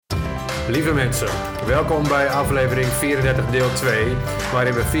Lieve mensen, welkom bij aflevering 34 deel 2,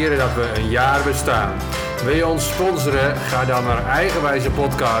 waarin we vieren dat we een jaar bestaan. Wil je ons sponsoren? Ga dan naar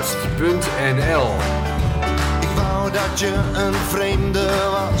eigenwijzepodcast.nl. Ik wou dat je een vreemde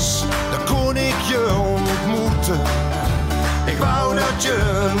was, dan kon ik je ontmoeten. Ik wou dat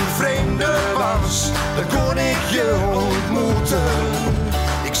je een vreemde was, dan kon ik je ontmoeten.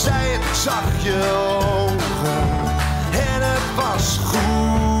 Ik zei het, ik zag je ogen en het was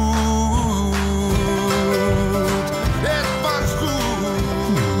goed. Het was goed.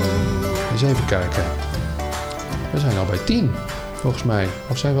 Eens even kijken. We zijn al bij 10, volgens mij.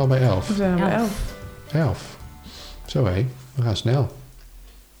 Of zijn we al bij 11? We zijn al bij 11. 11. Zo hé, we gaan snel.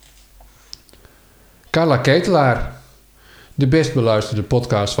 Carla Ketelaar. De best beluisterde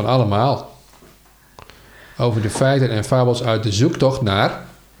podcast van allemaal. Over de feiten en fabels uit de zoektocht naar...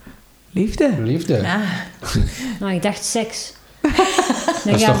 Liefde. Ja. Nou, ik dacht seks. Dat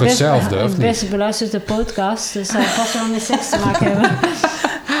is toch hetzelfde, of niet? niet? Het best beluisterde podcast, dus zou vast wel met seks te maken hebben.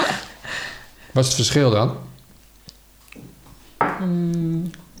 Wat is het verschil dan?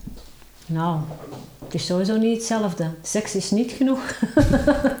 Nou, het is sowieso niet hetzelfde. Seks is niet genoeg.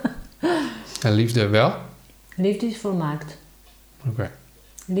 En liefde wel? Liefde is volmaakt. Oké,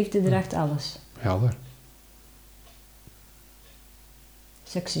 Liefde draagt alles. helder.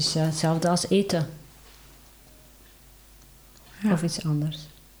 Seks is hetzelfde als eten. Ja. Of iets anders.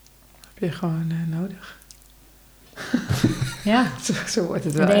 Heb je gewoon nodig. Ja, Zo wordt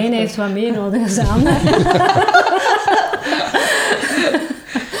het wel. de ene heeft wat meer nodig dan de ander.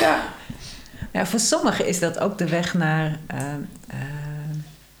 Ja, voor sommigen is dat ook de weg naar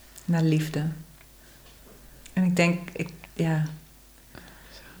liefde. En ik denk, Ja.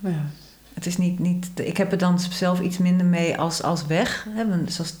 het is niet. Ik heb er dan zelf iets minder mee als weg, hè,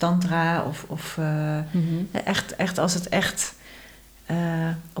 zoals tantra of echt als het echt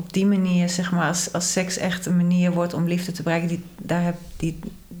op die manier, zeg maar, als seks echt een manier wordt om liefde te bereiken, daar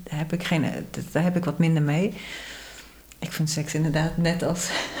heb ik wat minder mee. Ik vind seks inderdaad net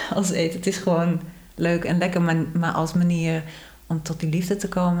als eten. Het is gewoon leuk en lekker, maar als manier om tot die liefde te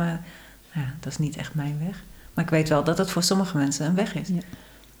komen, ja, dat is niet echt mijn weg. Maar ik weet wel dat het voor sommige mensen een weg is. Ja.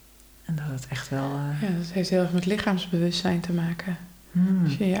 En dat het echt wel... Ja, dat heeft heel erg met lichaamsbewustzijn te maken.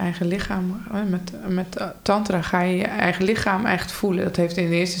 Als je je eigen lichaam... Met tantra ga je je eigen lichaam echt voelen. Dat heeft in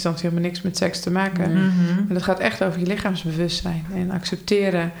de eerste instantie helemaal niks met seks te maken. Mm-hmm. Maar dat gaat echt over je lichaamsbewustzijn. En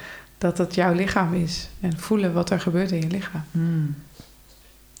accepteren dat het jouw lichaam is. En voelen wat er gebeurt in je lichaam. Mm.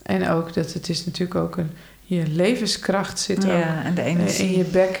 En ook dat het is natuurlijk ook je levenskracht zit ook En de energie. in je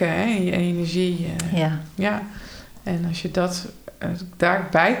bekken, hè, in je energie. Ja. En als je dat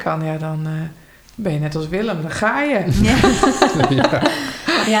daarbij kan, ja, dan ben je net als Willem, dan ga je.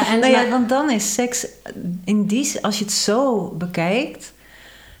 Ja, Want dan is seks, als je het zo bekijkt,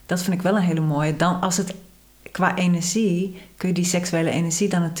 dat vind ik wel een hele mooie. Dan als het qua energie, kun je die seksuele energie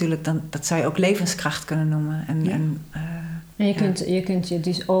dan natuurlijk, dat zou je ook levenskracht kunnen noemen. En je kunt je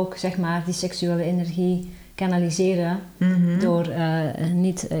dus ook, zeg maar, die seksuele energie kanaliseren door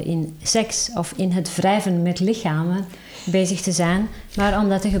niet in seks of in het wrijven met lichamen bezig te zijn, maar om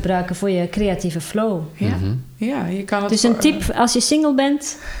dat te gebruiken voor je creatieve flow. Ja, je kan het... Dus een tip als je single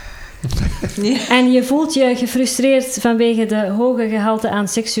bent en je voelt je gefrustreerd vanwege de hoge gehalte aan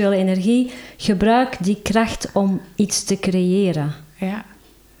seksuele energie, gebruik die kracht om iets te creëren. Ja.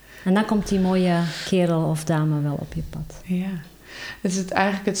 En dan komt die mooie kerel of dame wel op je pad. Ja. Het is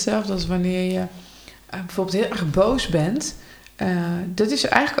eigenlijk hetzelfde als wanneer je bijvoorbeeld heel erg boos bent. Dat is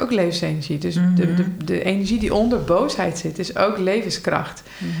eigenlijk ook levensenergie. Dus de energie die onder boosheid zit, is ook levenskracht.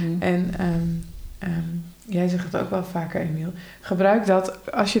 En jij zegt het ook wel vaker, Emiel. Gebruik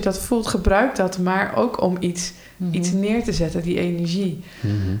dat, als je dat voelt, gebruik dat maar ook om iets neer te zetten, die energie.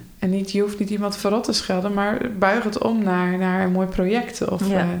 En je hoeft niet iemand verrot te schelden, maar buig het om naar een mooi project. Of,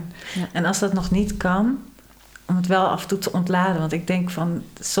 En als dat nog niet kan, om het wel af en toe te ontladen. Want ik denk van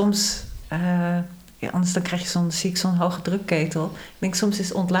soms... anders dan krijg je zo'n hoge drukketel. Ik denk soms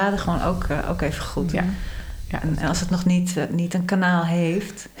is ontladen gewoon ook even goed. Ja. En als het nog niet een kanaal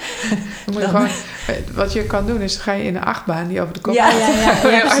heeft... Dan moet je gewoon, wat je kan doen is, ga je in een achtbaan die over de kop Ja,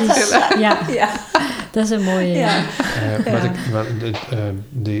 precies. Ja. Dat is een mooie...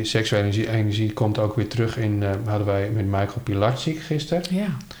 Die seksuele energie komt ook weer terug in... hadden wij met Michael Pilarczyk gisteren. Ja.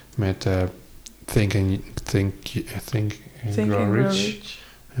 Met Think and Grow Rich.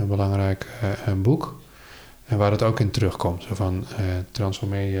 Een belangrijk boek. En waar het ook in terugkomt. Zo van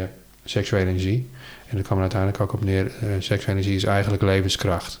transformeer je seksuele energie. En dan kwam er uiteindelijk ook op neer. Seksuele energie is eigenlijk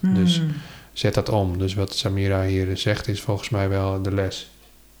levenskracht. Dus zet dat om. Dus wat Samira hier zegt is volgens mij wel de les.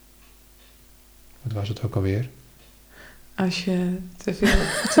 Wat was het ook alweer? Als je te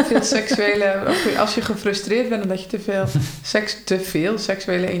veel seksuele... Of als je gefrustreerd bent omdat je te veel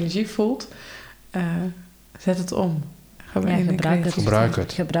seksuele energie voelt... zet het om. Gebruik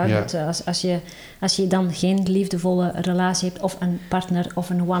het. Als je dan geen liefdevolle relatie hebt... of een partner of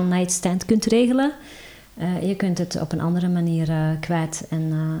een one-night stand kunt regelen... je kunt het op een andere manier kwijt.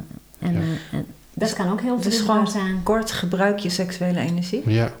 En dat kan ook heel vruchtbaar zijn. Gewoon kort, gebruik je seksuele energie.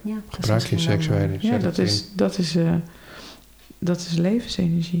 Ja, gebruik je seksuele energie. Ja, dat is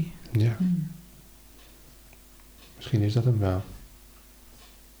levensenergie. Ja. Misschien is dat hem wel.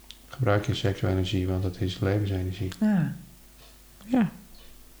 Gebruik je seksuele energie, want dat is levensenergie. Ja.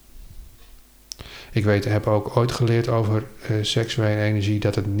 Ik heb ook ooit geleerd over seksuele energie...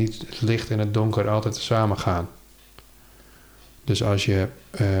 dat het licht en het donker altijd samen gaan. Dus als je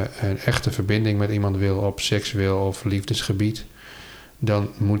een echte verbinding met iemand wil... op seksueel of liefdesgebied... dan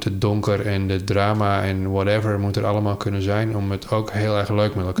moet het donker en de drama en whatever... moet er allemaal kunnen zijn... om het ook heel erg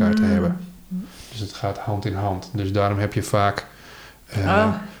leuk met elkaar te hebben. Dus het gaat hand in hand. Dus daarom heb je vaak...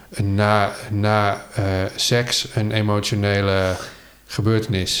 na seks een emotionele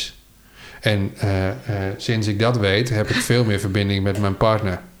gebeurtenis... En sinds ik dat weet, heb ik veel meer verbinding met mijn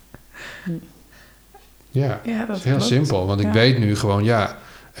partner. Ja, dat is heel simpel. Want ik weet nu gewoon,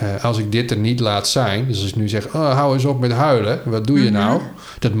 als ik dit er niet laat zijn... Dus als ik nu zeg, hou eens op met huilen. Wat doe je nou?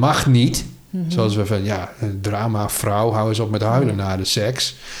 Dat mag niet. Zoals we van, drama, vrouw, hou eens op met huilen na de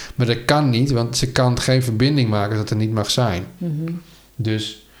seks. Maar dat kan niet, want ze kan geen verbinding maken... dat het er niet mag zijn.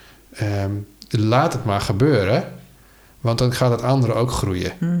 Dus laat het maar gebeuren. Want dan gaat het andere ook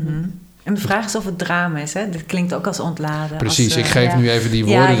groeien. En de vraag is of het drama is, hè? Dit klinkt ook als ontladen. Precies, ik geef nu even die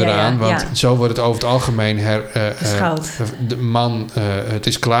woorden eraan. Want zo wordt het over het algemeen beschouwd. De man, het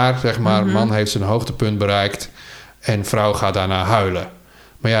is klaar, zeg maar. Man heeft zijn hoogtepunt bereikt. En vrouw gaat daarna huilen.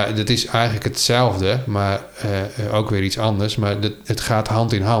 Maar ja, dat is eigenlijk hetzelfde. Maar ook weer iets anders. Maar het gaat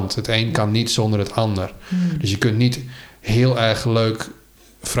hand in hand. Het een kan niet zonder het ander. Dus je kunt niet heel erg leuk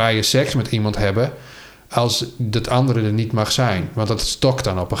vrije seks met iemand hebben... als dat andere er niet mag zijn. Want dat stokt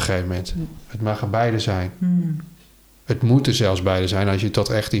dan op een gegeven moment. Het mag er beide zijn. Het moet er zelfs beide zijn... als je tot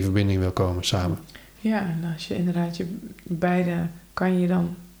echt die verbinding wil komen samen. Ja, en als je inderdaad beide... kan je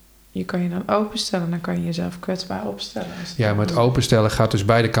dan openstellen... dan kan je jezelf kwetsbaar opstellen. Ja, maar het openstellen gaat dus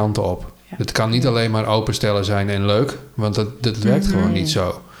beide kanten op. Ja. Het kan niet alleen maar openstellen zijn en leuk... want dat werkt gewoon niet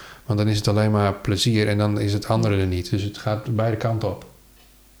zo. Want dan is het alleen maar plezier... en dan is het andere er niet. Dus het gaat beide kanten op.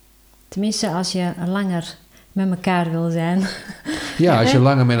 Tenminste, als je langer met elkaar wil zijn. Ja, als je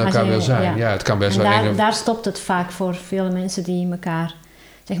langer met elkaar wil zijn. Ja, het kan best wel. Daar stopt het vaak voor vele mensen die elkaar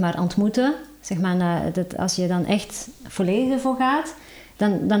zeg maar, ontmoeten. Zeg maar, als je dan echt volledig ervoor gaat...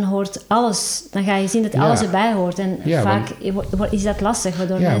 Dan hoort alles... Dan ga je zien dat alles erbij hoort. En vaak is dat lastig.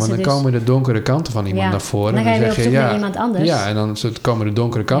 Waardoor mensen want dan komen de donkere kanten van iemand naar voren. Dan ga je weer op zoek naar iemand anders. Ja, en dan komen de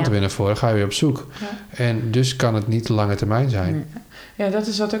donkere kanten weer naar voren. Ga je weer op zoek. Ja. En dus kan het niet lange termijn zijn. Nee. Ja, dat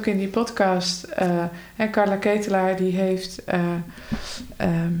is wat ook in die podcast... Carla Ketelaar, die heeft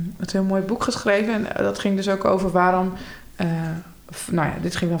een heel mooi boek geschreven. En dat ging dus ook over waarom...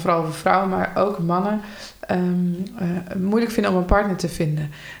 dit ging dan vooral over vrouwen, maar ook mannen... moeilijk vinden om een partner te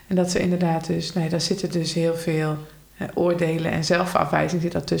vinden. En dat ze inderdaad dus... daar zitten dus heel veel oordelen en zelfafwijzing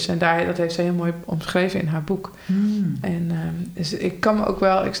zit daartussen. En dat heeft ze heel mooi omschreven in haar boek. En dus ik kan me ook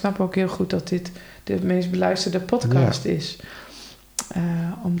wel... Ik snap ook heel goed dat dit de meest beluisterde podcast is...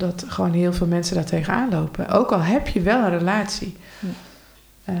 omdat gewoon heel veel mensen daar tegenaan lopen. Ook al heb je wel een relatie.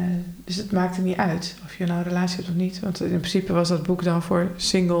 Dus het maakt er niet uit of je nou een relatie hebt of niet. Want in principe was dat boek dan voor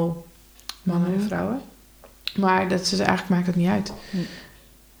single mannen en vrouwen. Maar eigenlijk maakt het niet uit.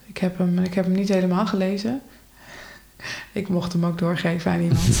 Ik heb hem niet helemaal gelezen. Ik mocht hem ook doorgeven aan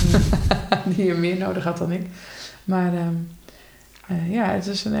iemand die er meer nodig had dan ik. Maar het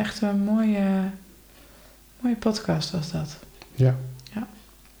is een echt mooie podcast was dat. Ja.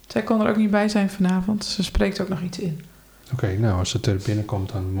 Zij kon er ook niet bij zijn vanavond. Ze spreekt ook nog iets in. Oké, nou als het er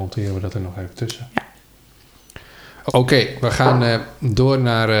binnenkomt, dan monteren we dat er nog even tussen. Ja. Oké, we gaan door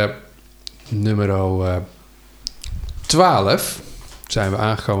naar nummer 12. Zijn we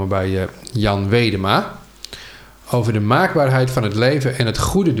aangekomen bij Jan Wedema. Over de maakbaarheid van het leven en het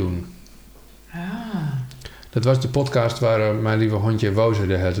goede doen. Dat was de podcast waar mijn lieve hondje Wozer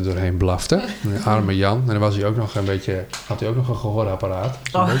de hele tijd doorheen blafte. Arme Jan. En dan was hij ook nog had hij ook nog een gehoorapparaat.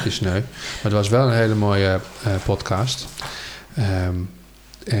 Een beetje sneu. Maar het was wel een hele mooie podcast.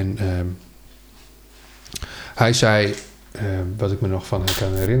 Hij zei, wat ik me nog van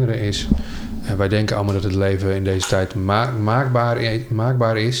kan herinneren is... wij denken allemaal dat het leven in deze tijd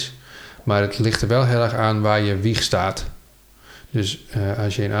maakbaar is. Maar het ligt er wel heel erg aan waar je wieg staat. Dus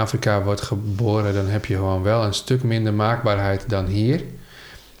als je in Afrika wordt geboren, dan heb je gewoon wel een stuk minder maakbaarheid dan hier.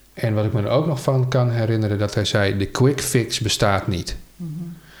 En wat ik me er ook nog van kan herinneren, dat hij zei, de quick fix bestaat niet.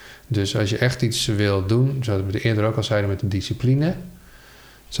 Mm-hmm. Dus als je echt iets wil doen, zoals we eerder ook al zeiden met de discipline,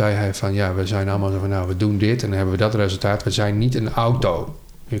 zei hij van, ja, we zijn allemaal zo van, nou, we doen dit en dan hebben we dat resultaat. We zijn niet een auto.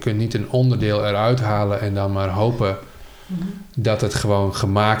 Je kunt niet een onderdeel eruit halen en dan maar hopen dat het gewoon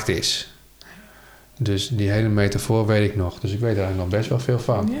gemaakt is. Dus die hele metafoor weet ik nog. Dus ik weet er eigenlijk nog best wel veel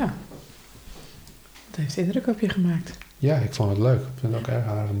van. Ja. Dat heeft indruk op je gemaakt. Ja, ik vond het leuk. Ik vind het ook erg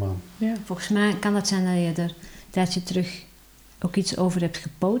aardige man. Ja. Volgens mij kan dat zijn dat je er een tijdje terug ook iets over hebt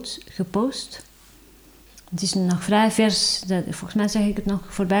gepost. Het is nog vrij vers. Volgens mij zeg ik het nog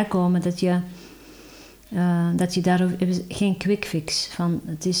voorbij komen dat je daar geen quick fix van.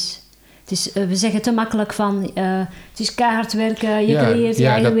 Het is, we zeggen te makkelijk van het is keihard werken, je creëert je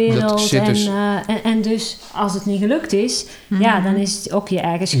eigen wereld. Dus. En dus als het niet gelukt is, dan is het ook je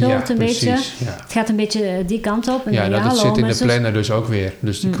eigen schuld een beetje. Ja. Het gaat een beetje die kant op. En dat zit in de planner dus ook weer.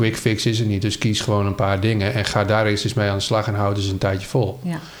 Dus de quick fix is er niet. Dus kies gewoon een paar dingen en ga daar eens mee aan de slag en houd dus een tijdje vol.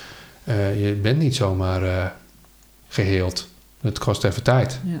 Ja. Je bent niet zomaar geheeld. Het kost even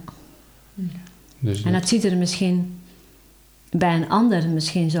tijd. Ja. Dus en dat ziet er misschien bij een ander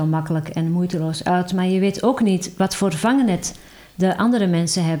misschien zo makkelijk en moeiteloos uit. Maar je weet ook niet wat voor vangnet de andere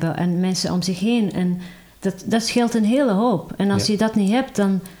mensen hebben en mensen om zich heen. En dat scheelt een hele hoop. En als je dat niet hebt,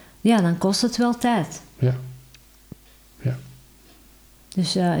 dan kost het wel tijd. Ja.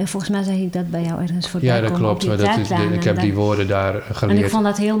 Dus volgens mij zeg ik dat bij jou ergens voorbij komen. Ja, dat klopt. Maar ik heb die woorden daar geleerd. En ik vond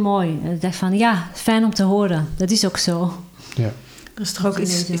dat heel mooi. Ik dacht van, fijn om te horen. Dat is ook zo. Ja. Er is toch ook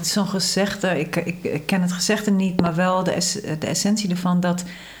iets zo'n gezegde, ik ken het gezegde niet, maar wel de essentie ervan, dat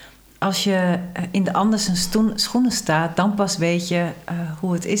als je in de ander zijn schoenen staat, dan pas weet je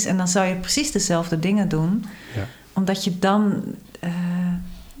hoe het is. En dan zou je precies dezelfde dingen doen. Ja. Omdat je dan,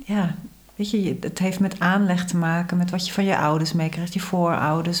 weet je, het heeft met aanleg te maken, met wat je van je ouders meekrijgt, je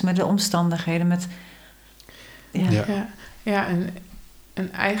voorouders, met de omstandigheden, met... Ja,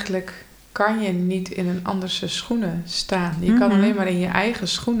 en eigenlijk kan je niet in een anderse schoenen staan. Je kan alleen maar in je eigen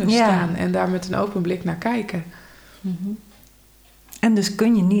schoenen staan en daar met een open blik naar kijken. Mm-hmm. En dus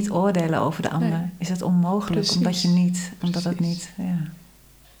kun je niet oordelen over de ander. Nee. Is het onmogelijk, omdat het niet...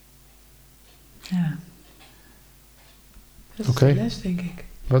 Ja. Dat is de les, denk ik.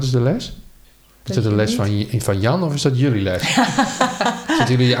 Wat is de les? Is dat de les van Jan of is dat jullie les?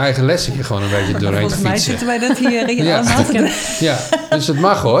 Zitten jullie je eigen lessen hier gewoon een beetje doorheen te fietsen? Volgens mij zitten wij dat hier ja, dus het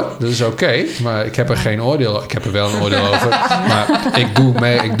mag hoor. Dat is oké. Maar ik heb er geen oordeel. Ik heb er wel een oordeel over. Maar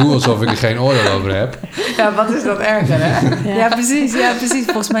ik doe alsof ik er geen oordeel over heb. Ja, wat is dat erger, hè? Ja, precies.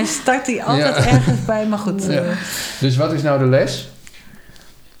 Volgens mij start hij altijd ergens bij. Maar goed. Ja. Dus wat is nou de les?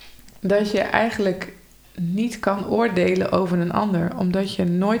 Dat je eigenlijk niet kan oordelen over een ander, omdat je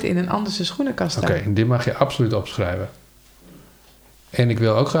nooit in een anderse schoenen kan staan. Oké, dit mag je absoluut opschrijven. En ik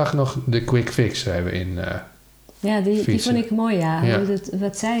wil ook graag nog de quick fix schrijven in die vond ik mooi,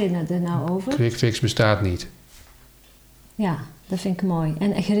 Wat zei je er nou over? Quick fix bestaat niet. Ja, dat vind ik mooi.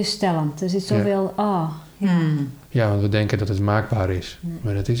 En geruststellend. Er zit zoveel... Ja, want we denken dat het maakbaar is. Nee.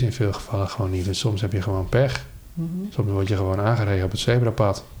 Maar dat is in veel gevallen gewoon niet. En soms heb je gewoon pech. Mm-hmm. Soms word je gewoon aangereden op het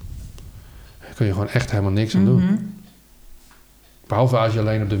zebrapad. Daar kun je gewoon echt helemaal niks aan doen. Behalve als je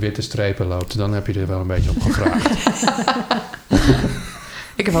alleen op de witte strepen loopt. Dan heb je er wel een beetje op gevraagd.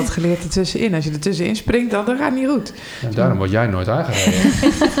 Ik heb altijd geleerd ertussenin. Als je ertussenin springt, dan gaat het niet goed. Ja, daarom word jij nooit aangereden.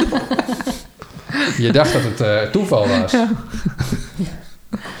 Je dacht dat het toeval was. Ja.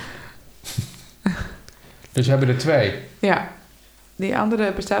 Dus we hebben er 2. Ja. Die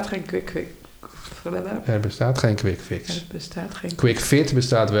andere bestaat geen quick fix. Er bestaat geen quick fix. Er bestaat geen quick fit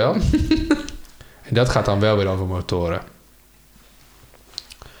bestaat wel. En dat gaat dan wel weer over motoren.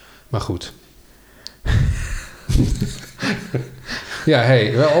 Maar goed. Ja,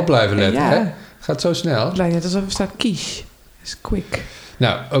 wel op blijven letten. Hè? Gaat zo snel. Het lijkt net alsof er staat kies. Dat is quick.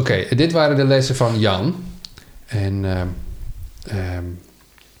 Nou, oké. Dit waren de lessen van Jan. En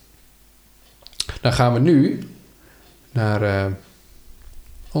dan gaan we nu naar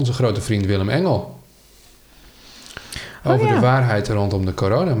onze grote vriend Willem Engel. Over de waarheid rondom de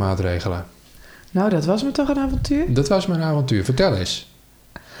coronamaatregelen. Nou, dat was me toch een avontuur? Dat was mijn avontuur. Vertel eens.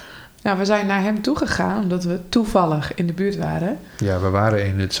 Nou, we zijn naar hem toegegaan omdat we toevallig in de buurt waren. Ja, we waren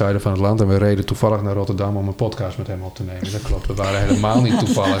in het zuiden van het land en we reden toevallig naar Rotterdam om een podcast met hem op te nemen. Dat klopt, we waren helemaal niet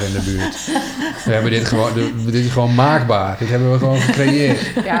toevallig in de buurt. We hebben dit is gewoon maakbaar. Dit hebben we gewoon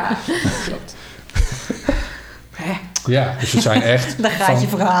gecreëerd. Ja, klopt. Ja, dus we zijn echt... Daar gaat je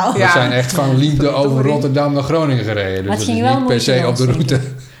verhaal. We zijn echt van liefde over Rotterdam naar Groningen gereden. Dus het ging is niet per se op de route.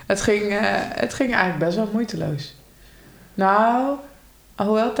 Het ging eigenlijk best wel moeiteloos. Nou,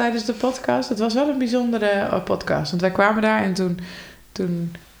 hoewel tijdens de podcast... Het was wel een bijzondere podcast. Want wij kwamen daar en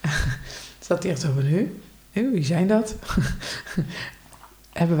toen zat hij echt zo van... Wie zijn dat?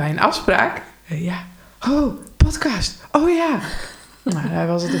 Hebben wij een afspraak? Ja. Oh, podcast. Oh ja. Nou, hij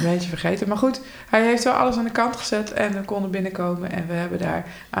was het een beetje vergeten. Maar goed, hij heeft wel alles aan de kant gezet en we konden binnenkomen. En we hebben daar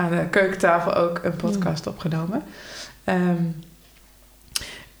aan de keukentafel ook een podcast opgenomen.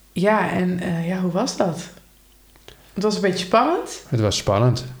 Hoe was dat? Het was een beetje spannend. Het was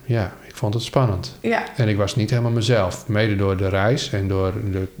spannend, ja. Ik vond het spannend. Ja. En ik was niet helemaal mezelf. Mede door de reis en door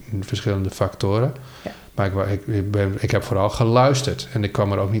de verschillende factoren. Ja. Maar ik heb vooral geluisterd. En ik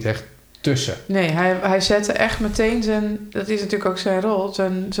kwam er ook niet echt tussen. Nee, hij zette echt meteen dat is natuurlijk ook zijn rol.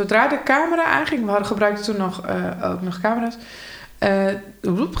 Zodra de camera aanging, we gebruikten toen ook nog camera's.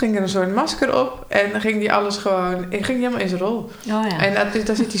 Ging er een soort masker op en dan ging hij alles gewoon... ging hij helemaal in zijn rol. Oh ja. En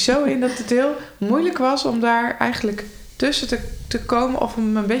daar zit hij zo in dat het heel moeilijk was om daar eigenlijk tussen te komen of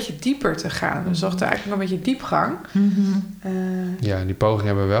om een beetje dieper te gaan. We zochten eigenlijk een beetje diepgang. Ja, die poging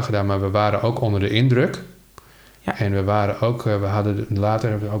hebben we wel gedaan, maar we waren ook onder de indruk. Ja. En we waren ook, we hadden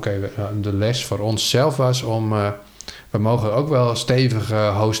later, de les voor onszelf was om... we mogen ook wel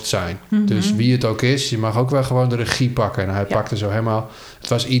stevige host zijn. Dus wie het ook is, je mag ook wel gewoon de regie pakken. En hij pakte zo helemaal... Het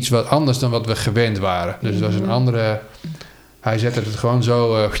was iets wat anders dan wat we gewend waren. Dus het was een andere... Hij zette het gewoon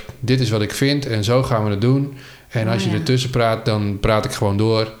zo... dit is wat ik vind en zo gaan we het doen. En als je ertussen praat, dan praat ik gewoon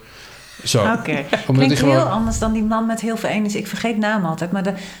door. Zo. Oké. Klinkt heel anders dan die man met heel veel energie. Ik vergeet naam altijd.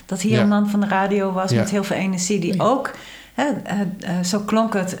 Maar dat hier een man van de radio was met heel veel energie. Die ook, zo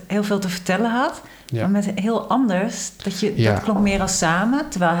klonk het, heel veel te vertellen had. Ja. Maar met heel anders. Dat klonk meer als samen.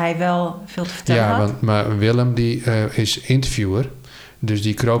 Terwijl hij wel veel te vertellen had. Maar Willem die is interviewer. Dus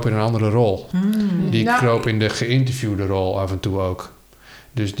die kroop in een andere rol. Die kroop in de geïnterviewde rol af en toe ook.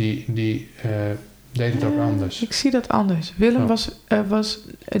 Dus die deed het ook anders. Ik zie dat anders. Willem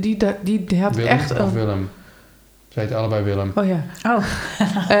die had Willem echt of Willem? Ze heten allebei Willem. Oh ja.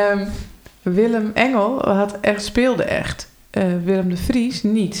 Willem Engel speelde echt. Willem de Vries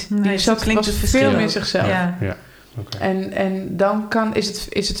niet. Nee, die was veel meer zichzelf. Ja. Okay. En dan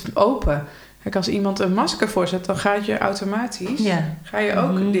is het open. Kijk, als iemand een masker voorzet, dan gaat je automatisch ga je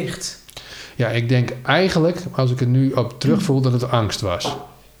ook dicht. Ja, ik denk eigenlijk, als ik het nu op terugvoel, dat het angst was.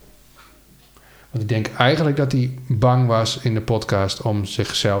 Want ik denk eigenlijk dat hij bang was in de podcast om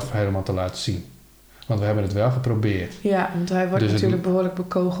zichzelf helemaal te laten zien. Want we hebben het wel geprobeerd. Ja, want hij wordt dus natuurlijk behoorlijk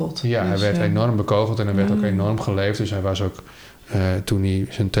bekogeld. Ja, hij werd enorm bekogeld en hij werd ook enorm geleefd. Dus hij was ook, toen hij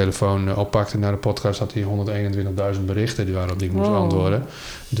zijn telefoon oppakte naar de podcast, had hij 121.000 berichten waarop hij moest antwoorden.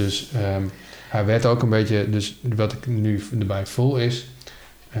 Dus hij werd ook een beetje, dus wat ik nu erbij voel is,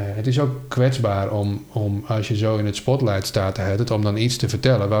 het is ook kwetsbaar om als je zo in het spotlight staat, om dan iets te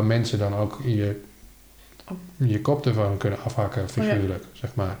vertellen waar mensen dan ook je kop ervan kunnen afhakken, figuurlijk, zeg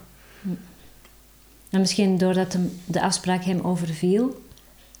maar. En misschien doordat de afspraak hem overviel,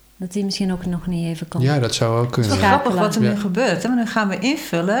 dat hij misschien ook nog niet even kon. Ja, dat zou ook kunnen. Het is wel grappig wat er nu gebeurt. Maar nu gaan we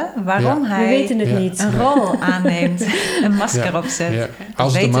invullen waarom hij we weten het niet. Een rol aanneemt, een masker opzet. Ja.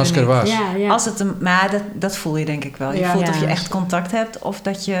 Als het een masker was. Ja. Als het maar dat voel je denk ik wel. Je voelt of je echt contact hebt of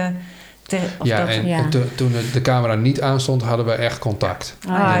dat je... Toen de camera niet aanstond, hadden we echt contact.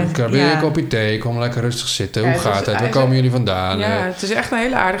 Wil je een kopje thee? Kom lekker rustig zitten. Hoe gaat het? Waar komen jullie vandaan? Ja, het is echt een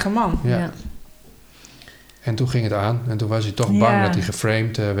hele aardige man. Ja. En toen ging het aan. En toen was hij toch bang dat hij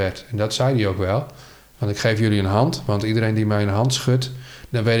geframed werd. En dat zei hij ook wel. Want ik geef jullie een hand. Want iedereen die mij een hand schudt,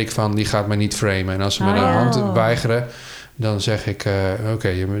 dan weet ik van, die gaat mij niet framen. En als ze me een hand weigeren, dan zeg ik,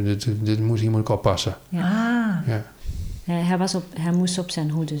 hier moet ik oppassen. Ja. Hij moest op zijn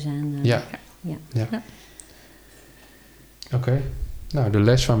hoede zijn. Ja. Oké. Nou, de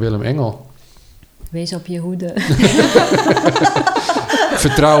les van Willem Engel. Wees op je hoede.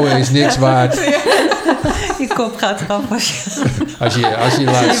 Vertrouwen is niks waard. Je kop gaat eraf als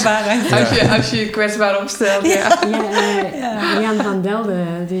je je kwetsbaar opstelt. Jan van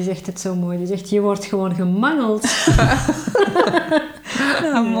Delden, die zegt het zo mooi. Die zegt, je wordt gewoon gemangeld.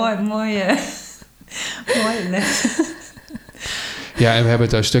 Mooie les. Ja, en we hebben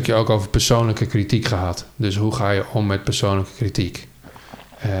het een stukje ook over persoonlijke kritiek gehad. Dus hoe ga je om met persoonlijke kritiek?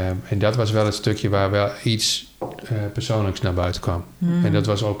 En dat was wel het stukje waar wel iets persoonlijks naar buiten kwam. En dat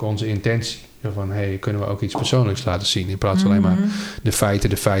was ook onze intentie. Van, kunnen we ook iets persoonlijks laten zien? In plaats van alleen maar de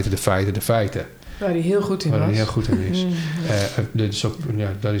feiten. Waar hij heel goed in is.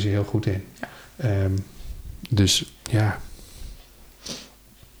 Daar is hij heel goed in. Dus ja.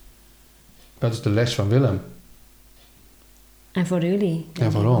 Dat is de les van Willem. En voor jullie.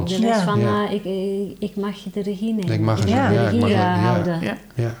 En voor ons. De les van, ik mag de regie nemen. Ik mag de regie houden.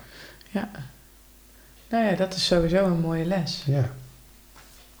 Ja. Nou ja, dat is sowieso een mooie les. Ja.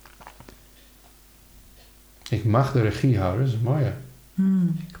 Ik mag de regie houden, dat is mooi. Hè?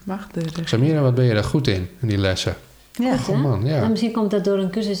 Ik mag de regie. Samira, wat ben je daar goed in die lessen? Ja. Goed, hè? Oh man, ja. Nou, misschien komt dat door een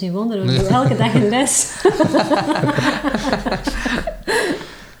cursus in wonderen. We doen elke dag een les.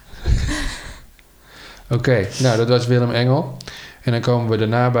 Oké, nou dat was Willem Engel. En dan komen we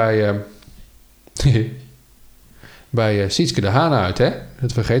daarna bij Sietske de Haan uit, hè?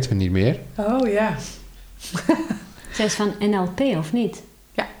 Dat vergeten we niet meer. Oh ja. Zij is van NLP, of niet?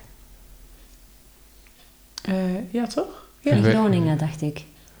 Ja, toch? In En we- Groningen, dacht ik.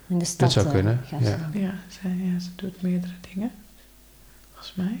 In de stad. Dat zou kunnen, gaat ze ja. dan. Ja, ze doet meerdere dingen.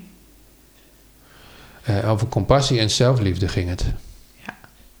 Volgens mij. Over compassie en zelfliefde ging het.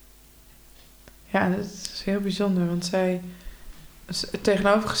 Ja, dat is heel bijzonder. Want zij is het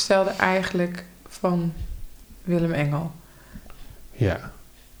tegenovergestelde eigenlijk van Willem Engel. Ja,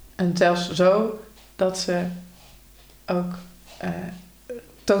 En zelfs zo dat ze ook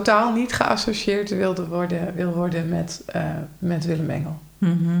totaal niet geassocieerd wil worden met Willem Engel.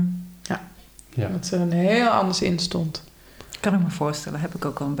 Mhm. ja. Dat ze er heel anders in stond. Kan ik me voorstellen. Heb ik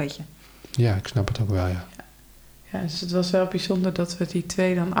ook wel een beetje. Ja, ik snap het ook wel, ja. Ja, dus het was wel bijzonder dat we die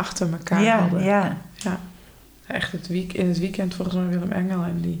twee dan achter elkaar Ja, hadden. ja. Ja. Echt in het weekend volgens mij Willem Engel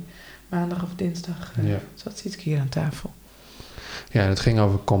en die maandag of dinsdag Ja. zat Sietske hier aan tafel. Ja, het ging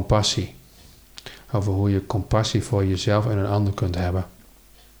over compassie. Over hoe je compassie voor jezelf en een ander kunt hebben.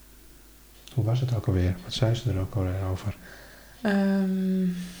 Hoe was het ook alweer? Wat zei ze er ook alweer over?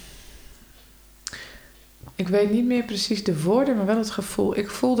 Ik weet niet meer precies de woorden, maar wel het gevoel. Ik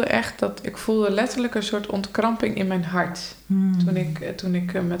voelde letterlijk een soort ontkramping in mijn hart. Toen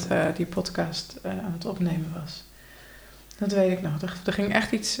ik met die podcast aan het opnemen was. Dat weet ik nog. Er ging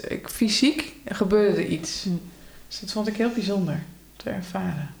echt iets, fysiek gebeurde er iets. Dus dat vond ik heel bijzonder te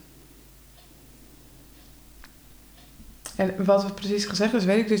ervaren. En wat we precies gezegd hebben,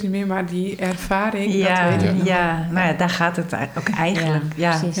 weet ik dus niet meer, maar die ervaring, Ja, dat weet ik nog. ja. Nou ja, daar gaat het ook eigenlijk.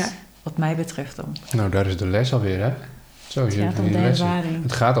 Ja, precies. Ja. wat mij betreft om. Nou, daar is de les alweer, hè? Zo is Het gaat om de les. ervaring.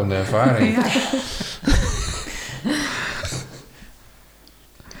 Het gaat om de ervaring.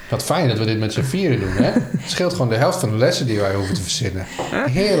 Wat fijn dat we dit met z'n vieren doen, hè? Het scheelt gewoon de helft van de lessen die wij hoeven te verzinnen.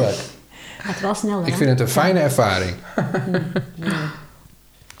 Heerlijk. Gaat wel sneller, Ik hè? vind het een fijne ervaring. Ja.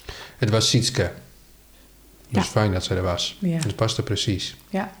 Het was Sietske. Het was Ja. fijn dat ze er was. Ja. Het paste precies.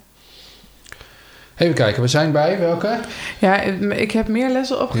 Ja. Even kijken, we zijn bij welke? Ja, ik heb meer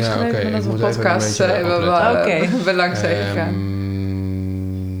lessen opgeschreven Ja, oké, dan dat ik we moet even een podcast beetje hebben opletten. we langs zijn gegaan.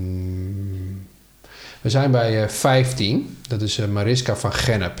 We zijn bij 15. Dat is Mariska van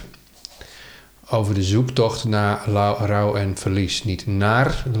Gennep. Over de zoektocht naar rouw en verlies. Niet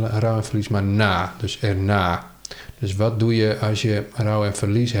naar rouw en verlies, maar na. Dus erna. Dus wat doe je als je rouw en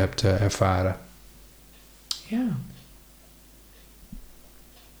verlies hebt ervaren? Ja.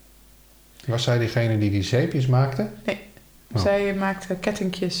 Was zij degene die zeepjes maakte? Oh. Zij maakte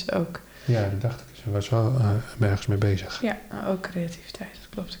kettingjes ook. Ja, dat dacht ik. Ze was wel ergens mee bezig. Ja, ook creativiteit. Dat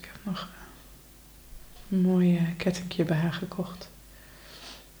klopt. Ik heb nog een mooi kettingje bij haar gekocht.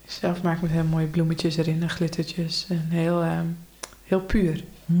 Zelf maak ik met heel mooie bloemetjes erin en glittertjes. En heel puur.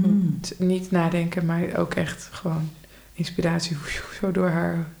 Niet nadenken, maar ook echt gewoon inspiratie. Zo door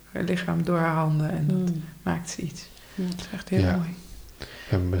haar lichaam, door haar handen. En dat maakt ze iets. Ja. Dat is echt heel Ja. mooi.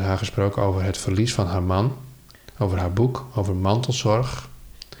 We hebben met haar gesproken over het verlies van haar man. Over haar boek, over mantelzorg.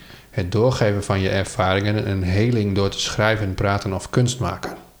 Het doorgeven van je ervaringen en een heling door te schrijven, praten of kunst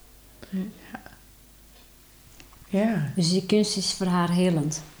maken. Ja. Dus die kunst is voor haar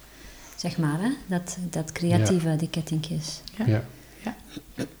helend. Zeg maar, hè? Dat creatieve, die kettingjes. Ja.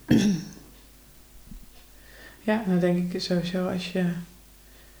 Ja, dan denk ik sowieso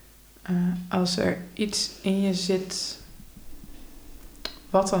als er iets in je zit,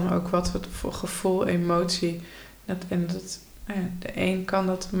 wat dan ook, wat voor gevoel, emotie, de een kan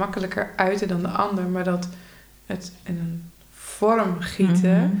dat makkelijker uiten dan de ander, maar dat het in een vorm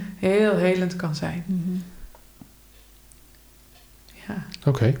gieten heel helend kan zijn. Mhm. Ja.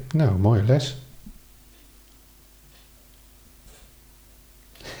 Oké, nou, mooie les.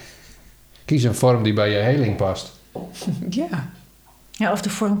 Kies een vorm die bij je heling past. Ja. Ja, of de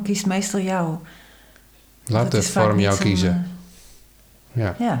vorm kiest meestal jou. Laat Dat de is vaak vorm niet jou zo'n, kiezen.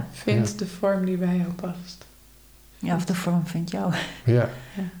 Ja, Ja. Vind de vorm die bij jou past. Ja, of de vorm vindt jou. ja.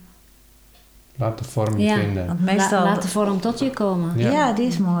 Ja. Laat de vorm je Ja. vinden. Want meestal... Laat de vorm tot je komen. Ja. Ja, die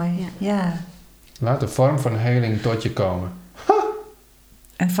is mooi. Ja. Ja. Laat de vorm van heling tot je komen.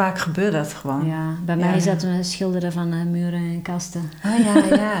 En vaak gebeurt dat gewoon. Ja, bij mij is dat schilderen van muren en kasten. Ah,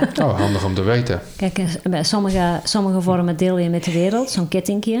 ja, ja. Oh, handig om te weten. Kijk, bij sommige vormen deel je met de wereld. Zo'n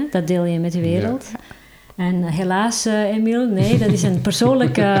kettingje, dat deel je met de wereld. En helaas, Emiel, nee, dat is een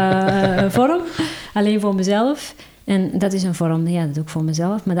persoonlijke vorm. Alleen voor mezelf. En dat is een vorm, ja, dat doe ik voor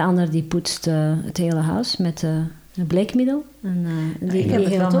mezelf. Maar de ander die poetst het hele huis met een bleekmiddel. En, ik heb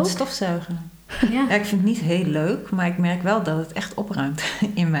het wel tof. met stofzuigen. Ja. Ja, ik vind het niet heel leuk, maar ik merk wel dat het echt opruimt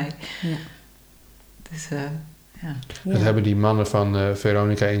in mij. Ja. Dus Ja. Dat hebben die mannen van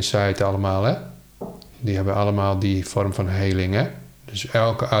Veronica Insight allemaal, hè? Die hebben allemaal die vorm van heling, hè? Dus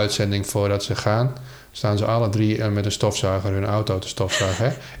elke uitzending voordat ze gaan, staan ze alle 3 met een stofzuiger hun auto te stofzuigen,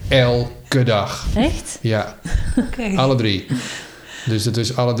 hè? Elke dag. Echt? Ja, oké. alle 3. Dus dat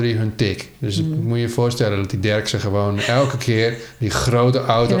is alle 3 hun tik. Dus moet je je voorstellen dat die Derksen gewoon elke keer die grote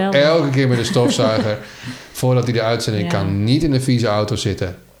auto, Geweldig. elke keer met een stofzuiger, voordat hij de uitzending kan, niet in de vieze auto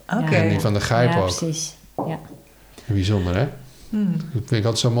zitten. Oké. En die van de Gijp Ja, ook. precies. Ja. Bijzonder, hè? Dat vind ik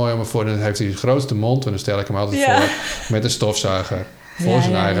altijd zo mooi om me voor. Dan heeft hij de grootste mond en dan stel ik hem altijd voor met een stofzuiger voor Ja,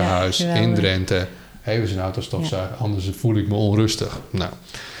 zijn ja, eigen ja. huis Geweldig. in Drenthe. Even zijn auto stofzuigen, anders voel ik me onrustig. Nou,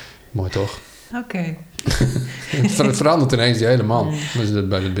 mooi toch? Oké. Het verandert ineens die hele man. Dat is het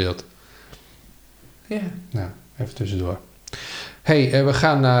bij het beeld. Ja. Nou, even tussendoor. Hey, we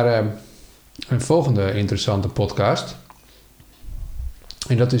gaan naar een volgende interessante podcast.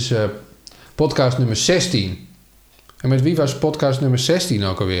 En dat is podcast nummer 16. En met wie was podcast nummer 16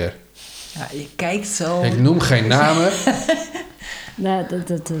 ook alweer? Ja, je kijkt zo. Ik noem geen namen.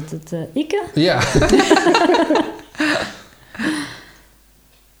 Ikke? Ja.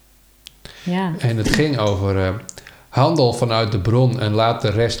 Ja. En het ging over handel vanuit de bron en laat de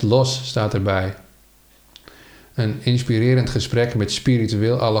rest los, staat erbij. Een inspirerend gesprek met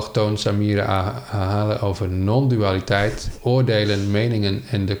spiritueel allochtoon Samira Ahale over non-dualiteit, oordelen, meningen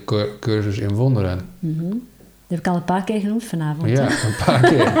en de cursus in wonderen. Mhm. Dat heb ik al een paar keer genoemd vanavond. Ja, hè? een paar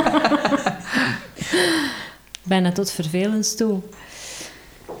keer. Bijna tot vervelens toe.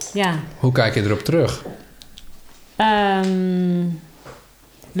 Ja. Hoe kijk je erop terug?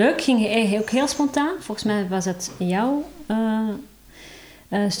 Leuk, ging ook heel spontaan. Volgens mij was het jouw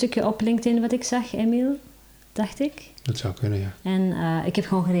stukje op LinkedIn wat ik zag, Emiel, dacht ik. Dat zou kunnen, ja. En ik heb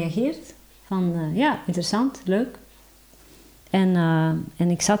gewoon gereageerd. Van, ja, interessant, leuk. En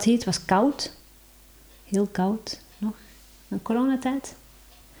ik zat hier, het was koud. Heel koud nog. Een coronatijd.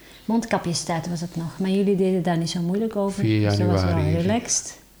 Mondkapjestijd was het nog. Maar jullie deden daar niet zo moeilijk over. 4 Dus dat was januari. wel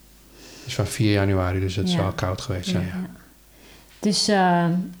relaxed. Het is van 4 januari, dus het Ja. zal koud geweest zijn, ja. Dus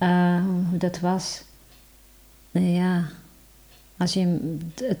hoe dat was... ja... Als je...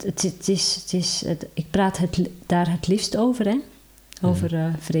 ik praat daar het liefst over, hè.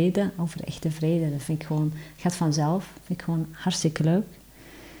 Over vrede, over echte vrede. Dat vind ik gewoon... gaat vanzelf. Vind ik gewoon hartstikke leuk.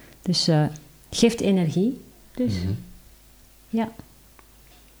 Dus geeft energie. Dus, ja.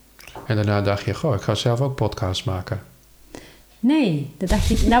 En daarna dacht je, goh, ik ga zelf ook podcasts maken. Nee, dat dacht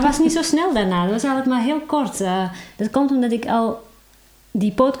ik... Dat was niet zo snel daarna. Dat was eigenlijk maar heel kort. Dat komt omdat ik al...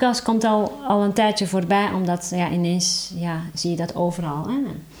 Die podcast komt al een tijdje voorbij, omdat ja, ineens zie je dat overal. Hè?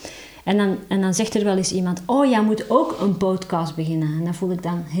 En dan zegt er wel eens iemand, oh, jij moet ook een podcast beginnen. En dan voel ik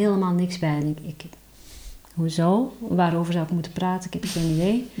dan helemaal niks bij. En ik hoezo? Waarover zou ik moeten praten? Ik heb geen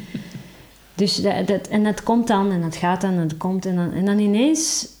idee. Dus dat komt dan en dat gaat dan en dat komt. En dan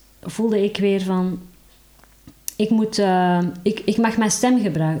ineens voelde ik weer van... Ik mag mijn stem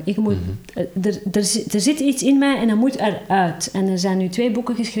gebruiken. Ik moet, er zit iets in mij en dat moet eruit. En er zijn nu 2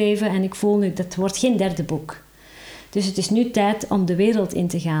 boeken geschreven en ik voel nu, dat wordt geen 3e boek. Dus het is nu tijd om de wereld in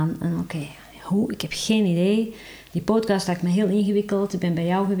te gaan. En oké, hoe? Ik heb geen idee. Die podcast lijkt me heel ingewikkeld. Ik ben bij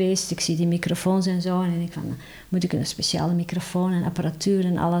jou geweest, ik zie die microfoons en zo. En ik denk van, moet ik een speciale microfoon en apparatuur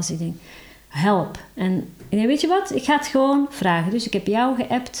en alles? Ik denk, help. En ik denk, weet je wat? Ik ga het gewoon vragen. Dus ik heb jou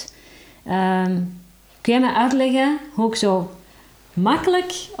geappt. Kun jij mij uitleggen hoe ik zo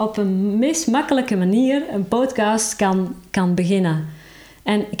makkelijk, op een meest makkelijke manier, een podcast kan beginnen?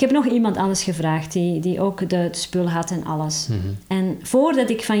 En ik heb nog iemand anders gevraagd, die ook de spul had en alles. En voordat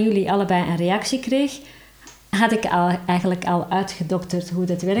ik van jullie allebei een reactie kreeg, had ik eigenlijk al uitgedokterd hoe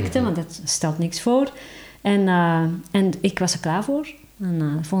dat werkte, want dat stelt niks voor. En ik was er klaar voor. En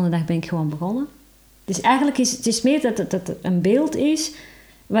de volgende dag ben ik gewoon begonnen. Dus eigenlijk is het meer dat het een beeld is...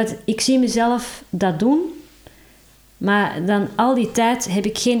 Want ik zie mezelf dat doen, maar dan al die tijd heb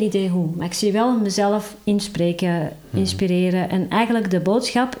ik geen idee hoe. Maar ik zie wel mezelf inspreken, inspireren. En eigenlijk de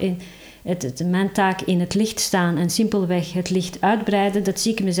boodschap, mijn taak in het licht staan en simpelweg het licht uitbreiden, dat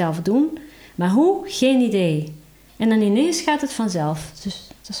zie ik mezelf doen. Maar hoe? Geen idee. En dan ineens gaat het vanzelf. Dus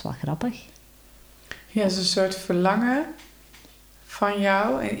dat is wel grappig. Ja, het is een soort verlangen van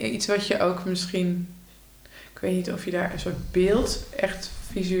jou. En iets wat je ook misschien... Ik weet niet of je daar een soort beeld, echt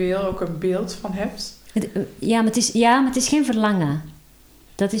visueel ook een beeld van hebt. Maar het is geen verlangen.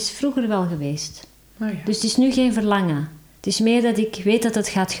 Dat is vroeger wel geweest. Oh, ja. Dus het is nu geen verlangen. Het is meer dat ik weet dat het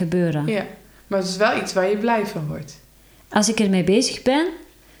gaat gebeuren. Ja, maar het is wel iets waar je blij van wordt. Als ik ermee bezig ben,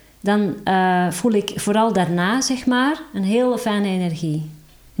 dan voel ik vooral daarna, zeg maar, een hele fijne energie.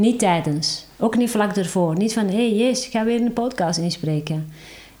 Niet tijdens. Ook niet vlak ervoor. Niet van, hé, yes, ik ga weer een podcast inspreken.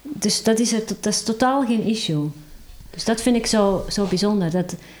 Dus dat is totaal geen issue. Dus dat vind ik zo bijzonder.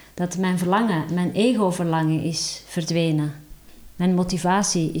 Dat mijn verlangen, mijn ego-verlangen is verdwenen. Mijn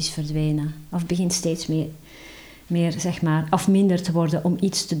motivatie is verdwenen. Of begint steeds meer zeg maar, of minder te worden om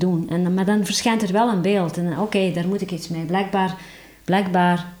iets te doen. Maar dan verschijnt er wel een beeld. En oké, daar moet ik iets mee.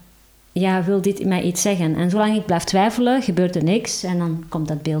 Blijkbaar ja, wil dit mij iets zeggen. En zolang ik blijf twijfelen, gebeurt er niks. En dan komt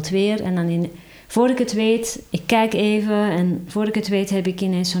dat beeld weer. En dan voor ik het weet, ik kijk even. En voor ik het weet heb ik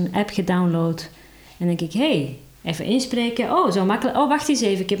ineens zo'n app gedownload. En dan denk ik, hey, even inspreken. Oh, zo makkelijk. Oh, wacht eens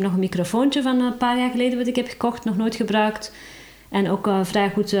even. Ik heb nog een microfoontje van een paar jaar geleden wat ik heb gekocht. Nog nooit gebruikt. En ook een vrij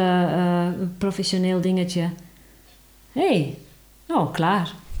goed professioneel dingetje. Hey, oh,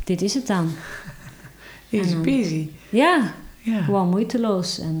 klaar. Dit is het dan. Easy peasy. Ja, Ja. gewoon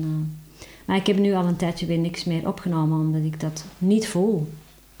moeiteloos. Maar ik heb nu al een tijdje weer niks meer opgenomen, omdat ik dat niet voel.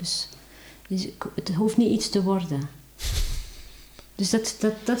 Dus het hoeft niet iets te worden. Dus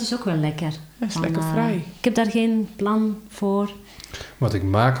dat is ook wel lekker. Dat is lekker vrij. Ik heb daar geen plan voor. Wat ik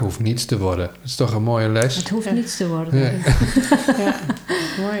maak hoeft niets te worden. Dat is toch een mooie les? Het hoeft niets te worden. Ja. Ja,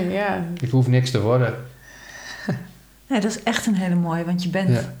 mooi, ja. Ik hoef niks te worden. Nee, dat is echt een hele mooie, want je bent.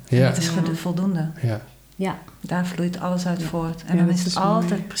 Ja. En Ja. dat is voldoende. Ja. Ja, Daar vloeit alles uit voort. En Ja, dan dat is het is mooi.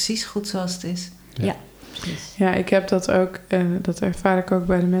 altijd precies goed zoals het is. ja, precies. Ja, ik heb dat ook, dat ervaar ik ook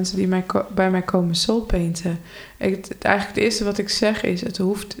bij de mensen die bij mij komen soulpainten. Eigenlijk het eerste wat ik zeg is, het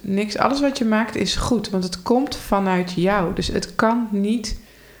hoeft niks, alles wat je maakt is goed, want het komt vanuit jou. Dus het kan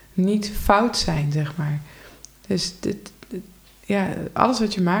niet fout zijn, zeg maar. Dus alles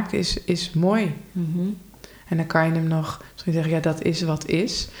wat je maakt is mooi. Mhm. En dan kan je hem nog misschien zeggen, ja, dat is wat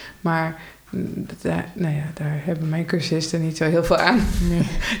is. Maar daar hebben mijn cursisten niet zo heel veel aan. Nee.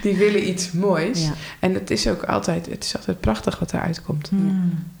 Die willen iets moois. Ja. En het is altijd prachtig wat eruit komt.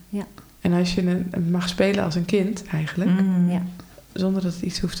 Ja. En als je het mag spelen als een kind eigenlijk, Ja. zonder dat het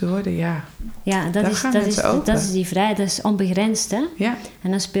iets hoeft te worden, ja. Ja, Daar gaan mensen open. dat is die vrijheid, dat is onbegrensd, hè? Ja,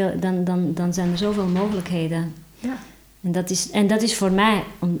 En dan zijn er zoveel mogelijkheden. ja. En dat is voor mij,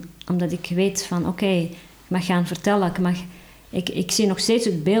 omdat ik weet van, oké, ik mag gaan vertellen. Ik zie nog steeds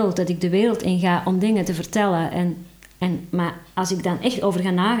het beeld dat ik de wereld inga om dingen te vertellen. Maar als ik dan echt over ga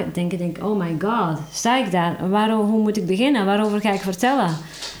nadenken, denk ik, oh my god, sta ik daar? Hoe moet ik beginnen? Waarover ga ik vertellen?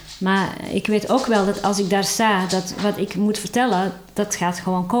 Maar ik weet ook wel dat als ik daar sta, dat wat ik moet vertellen, dat gaat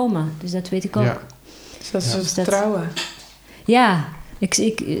gewoon komen. Dus dat weet ik ook. Ja. Dus dat is Ja. het Dus dat- vertrouwen. Ja, ik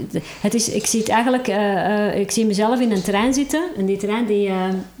zie het eigenlijk, ik zie mezelf in een trein zitten. En die trein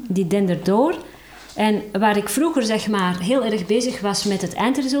die dendert door. En waar ik vroeger zeg maar heel erg bezig was met het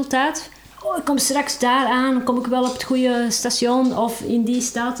eindresultaat. Oh, ik kom straks daar aan. Kom ik wel op het goede station of in die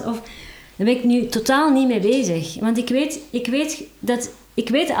stad? Daar ben ik nu totaal niet mee bezig. Want ik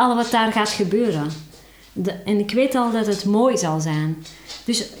weet al wat daar gaat gebeuren. En ik weet al dat het mooi zal zijn.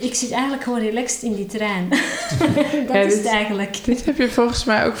 Dus ik zit eigenlijk gewoon relaxed in die trein. Dat is het eigenlijk. Dit heb je volgens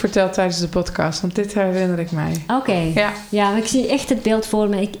mij ook verteld tijdens de podcast, want dit herinner ik mij. Oké. Ja. Ja, maar ik zie echt het beeld voor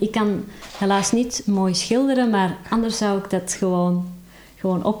me. Ik kan helaas niet mooi schilderen, maar anders zou ik dat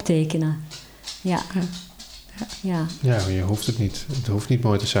gewoon optekenen. Ja. Ja. Ja, maar je hoeft het niet. Het hoeft niet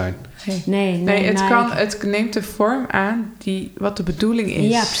mooi te zijn. Nee, het neemt de vorm aan wat de bedoeling is.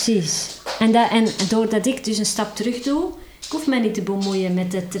 Ja, precies. En doordat ik dus een stap terug doe, ik hoef mij niet te bemoeien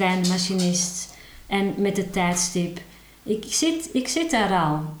met de treinmachinist en met het tijdstip. Ik zit daar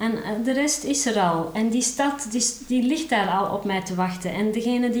al en de rest is er al. En die stad, die ligt daar al op mij te wachten. En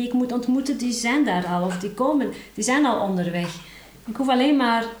degenen die ik moet ontmoeten, die zijn daar al. Of die zijn al onderweg. Ik hoef alleen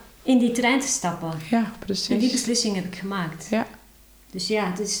maar in die trein te stappen. Ja, precies. En die beslissing heb ik gemaakt. Ja. Dus ja,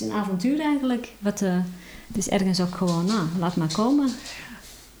 het is een avontuur eigenlijk. Het is ergens ook gewoon, laat maar komen.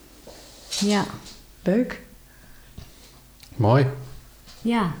 Ja. Leuk. Mooi.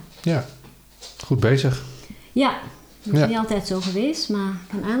 Ja. Ja. Goed bezig. Ja. Dat is Ja. niet altijd zo geweest, maar ik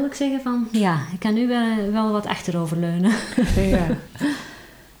kan eindelijk zeggen van... Ja, ik kan nu wel wat achteroverleunen. Ja.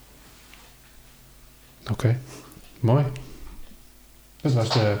 Oké. Mooi. Dat was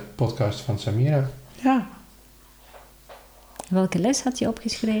de podcast van Samira. Ja. Welke les had je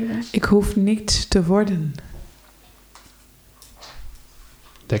opgeschreven? Ik hoef niets te worden.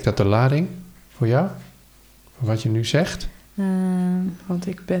 Dekt dat de lading voor jou? Voor wat je nu zegt? Want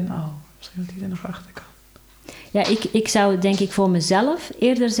ik ben al. Misschien dat hij er nog achter kan. Ja, ik zou denk ik voor mezelf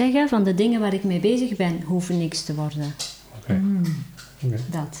eerder zeggen... van de dingen waar ik mee bezig ben, hoeven niks te worden. Oké. Oké.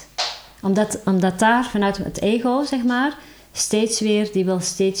 Dat. Omdat daar vanuit het ego, zeg maar, die wil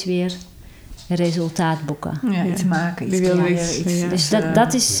steeds weer resultaat boeken. Ja, iets maken, iets Die wil creëren. iets, ja. Dus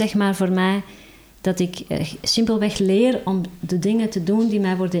dat is zeg maar voor mij dat ik simpelweg leer om de dingen te doen die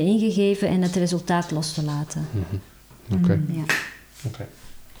mij worden ingegeven en het resultaat los te laten. Oké. Ja. Oké.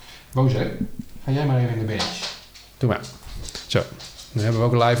 Boze, ga jij maar even in de bench. Doe maar. Zo. Dan hebben we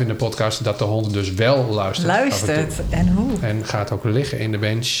ook live in de podcast dat de hond dus wel luistert. Luistert. En hoe? En gaat ook liggen in de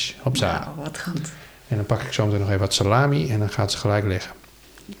bench op zaal. Nou, wat goed. En dan pak ik zo meteen nog even wat salami en dan gaat ze gelijk liggen.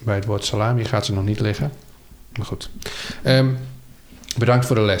 Bij het woord salami gaat ze nog niet liggen. Maar goed. Bedankt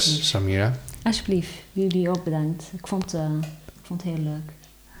voor de les, Samira. Alsjeblieft, jullie ook bedankt. Ik vond het heel leuk.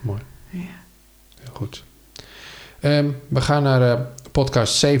 Mooi. Ja. Heel goed. We gaan naar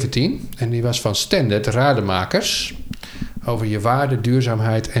podcast 17. En die was van Standard Rademakers. Over je waarde,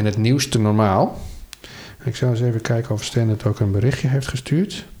 duurzaamheid en het nieuwste normaal. Ik zal eens even kijken of Standard ook een berichtje heeft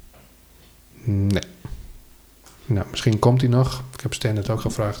gestuurd. Nee. Nou, misschien komt hij nog. Ik heb Standard ook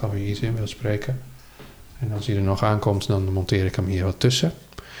gevraagd of hij iets in wil spreken. En als hij er nog aankomt, dan monteer ik hem hier wat tussen.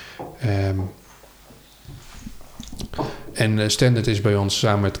 En Standard is bij ons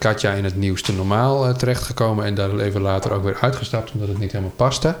samen met Katja in het nieuwste normaal terechtgekomen. En daar even later ook weer uitgestapt, omdat het niet helemaal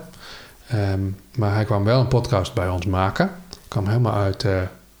paste. Maar hij kwam wel een podcast bij ons maken. Kwam helemaal uit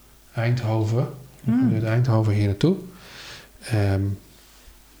Eindhoven. Uit Eindhoven hier naartoe. En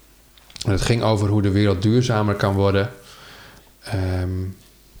het ging over hoe de wereld duurzamer kan worden.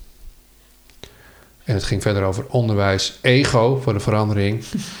 En het ging verder over onderwijs, ego voor de verandering.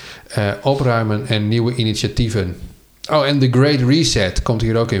 Opruimen en nieuwe initiatieven. Oh, en The Great Reset komt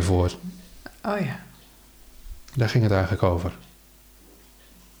hier ook in voor. Oh ja. Daar ging het eigenlijk over.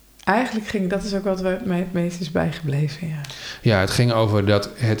 Eigenlijk dat is ook wat mij het meest is bijgebleven, ja. Ja, het ging over dat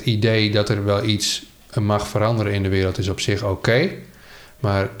het idee dat er wel iets mag veranderen in de wereld is op zich oké.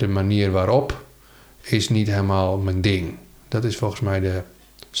 Maar de manier waarop is niet helemaal mijn ding. Dat is volgens mij de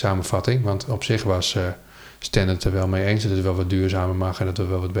samenvatting. Want op zich was Stan het er wel mee eens dat het wel wat duurzamer mag en dat we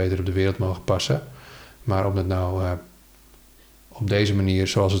wel wat beter op de wereld mogen passen. Maar om dat nou op deze manier,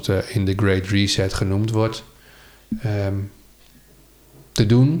 zoals het in The Great Reset genoemd wordt, te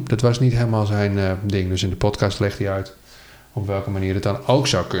doen, dat was niet helemaal zijn ding. Dus in de podcast legt hij uit op welke manier het dan ook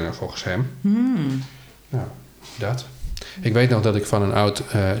zou kunnen volgens hem. Nou, dat. Ik weet nog dat ik van een oud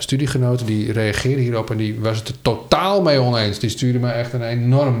studiegenoot, die reageerde hierop en die was het er totaal mee oneens. Die stuurde me echt een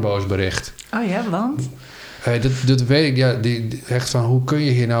enorm boos bericht. Oh ja, want? Dat weet ik, ja, echt van hoe kun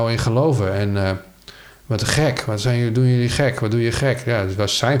je hier nou in geloven? En wat gek, doen jullie gek? Wat doe je gek? Ja, het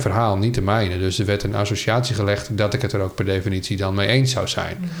was zijn verhaal, niet de mijne. Dus er werd een associatie gelegd dat ik het er ook per definitie dan mee eens zou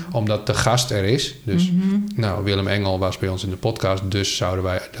zijn. Omdat de gast er is. Dus nou, Willem Engel was bij ons in de podcast, dus zouden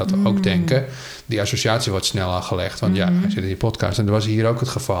wij dat ook denken. Die associatie wordt snel al gelegd. Want ja, hij zit in die podcast. En dat was hier ook het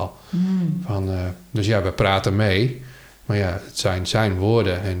geval. Dus ja, we praten mee. Maar ja, het zijn zijn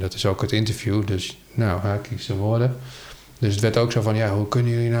woorden. En dat is ook het interview. Dus nou, hij kiest de woorden. Dus het werd ook zo van, ja, hoe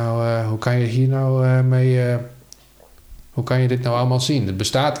kunnen jullie nou, hoe kan je hier nou mee, hoe kan je dit nou allemaal zien? Het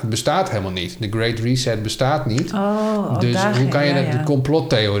bestaat helemaal niet. De Great Reset bestaat niet. Dus hoe kan je de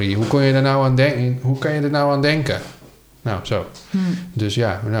complottheorie, hoe kan je er nou aan denken? Nou, zo. Dus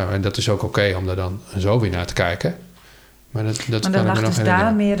ja, nou, en dat is ook oké om daar dan zo weer naar te kijken. Maar dat maar kan dan ik me lag nog dus daar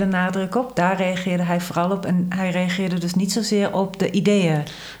herinneren. meer de nadruk op. Daar reageerde hij vooral op. En hij reageerde dus niet zozeer op de ideeën.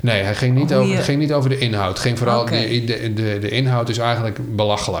 Nee, hij ging niet over de inhoud. Ging vooral de inhoud is eigenlijk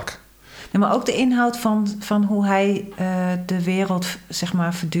belachelijk. Ja, maar ook de inhoud van hoe hij de wereld, zeg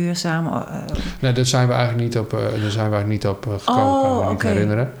maar, verduurzamen. Nee, daar zijn we eigenlijk niet op gekomen. Kan ik me niet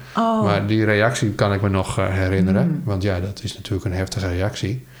herinneren. Maar die reactie kan ik me nog herinneren. Want ja, dat is natuurlijk een heftige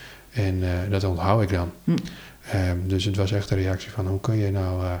reactie. En dat onthoud ik dan. Dus het was echt een reactie van hoe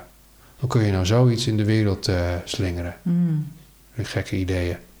kun je nou zoiets in de wereld slingeren? Gekke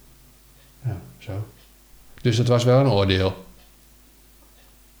ideeën. Ja, zo. Dus het was wel een oordeel.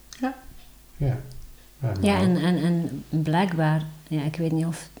 Ja. Ja. Ja, en blijkbaar, ja, ik weet niet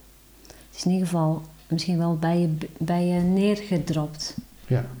of het is in ieder geval misschien wel bij je neergedropt.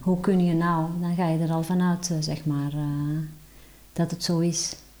 Ja. Hoe kun je nou? Dan ga je er al vanuit, zeg maar, dat het zo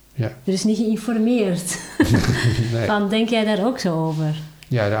is. Ja. Dus niet geïnformeerd. Nee. Van, denk jij daar ook zo over?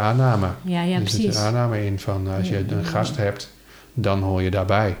 Ja, de aanname. Ja, er precies. zit een aanname in van als je een gast hebt, dan hoor je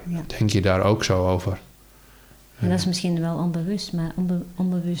daarbij. Ja. Denk je daar ook zo over? En dat is misschien wel onbewust, maar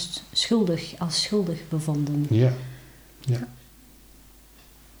onbewust als schuldig bevonden. Ja.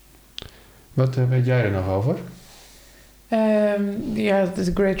 Wat weet jij er nog over? Ja,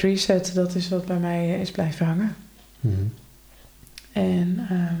 de Great Reset, dat is wat bij mij is blijven hangen. En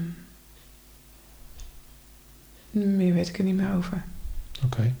meer weet ik er niet meer over.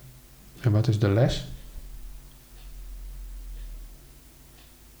 Oké. En wat is de les?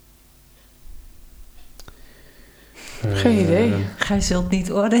 Geen idee. Gij zult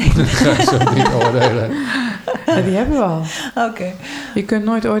niet oordelen. Gij zult niet oordelen. Ja, die hebben we al. Oké. Je kunt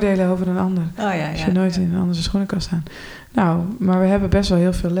nooit oordelen over een ander. Oh ja, Als je nooit in een andere schoenen kan staan. Nou, maar we hebben best wel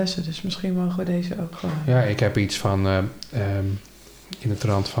heel veel lessen. Dus misschien mogen we deze ook gewoon. Ja, ik heb iets van... in de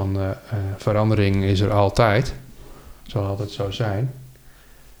trant van... verandering is er altijd. Zal altijd zo zijn.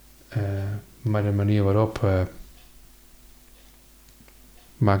 Maar de manier waarop...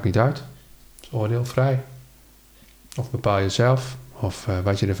 maakt niet uit. Het is oordeelvrij. Of bepaal je zelf. Of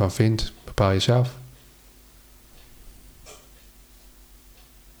wat je ervan vindt, bepaal je zelf.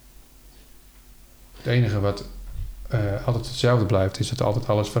 Het enige wat altijd hetzelfde blijft, is dat altijd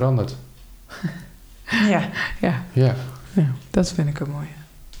alles verandert. Ja. Ja. Ja. Ja, dat vind ik een mooie.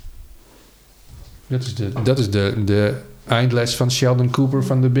 Dat is de eindles van Sheldon Cooper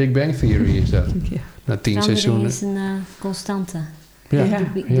van de Big Bang Theory, is dat. Ja. Na 10 Verandering seizoenen. is een constante. Ja. Ja.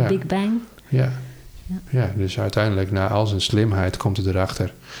 De Big Bang. Ja. Ja. Ja, dus uiteindelijk na al zijn slimheid komt het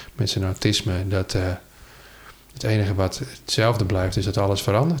erachter met zijn autisme dat het enige wat hetzelfde blijft is dat alles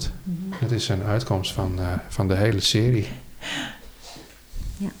verandert. Mhm. Dat is een uitkomst van de hele serie.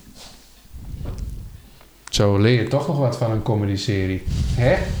 Ja. Zo leer je toch nog wat van een comedy-serie.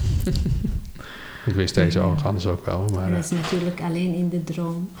 Hè? Ik wist deze ook anders ook wel, maar... En dat is natuurlijk alleen in de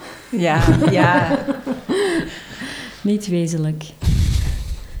droom. Ja, ja. Niet wezenlijk.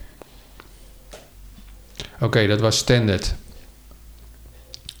 Oké, dat was standaard.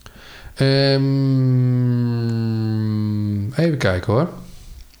 Even kijken hoor.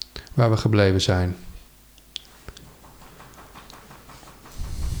 Waar we gebleven zijn.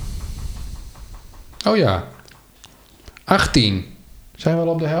 Oh ja. 18. Zijn we al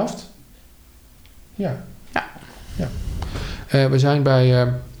op de helft? Ja. Ja. We zijn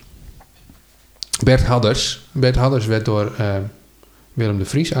bij Bert Hadders. Bert Hadders werd door Willem de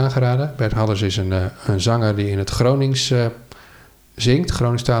Vries aangeraden. Bert Hadders is een zanger die in het Gronings zingt,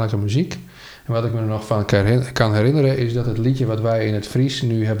 Groningstalige muziek. En wat ik me er nog van kan herinneren is dat het liedje wat wij in het Fries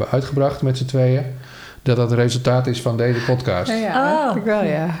nu hebben uitgebracht met z'n tweeën, dat het resultaat is van deze podcast. Ja, eigenlijk wel,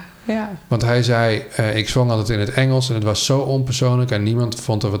 ja. Want hij zei, ik zong altijd in het Engels en het was zo onpersoonlijk en niemand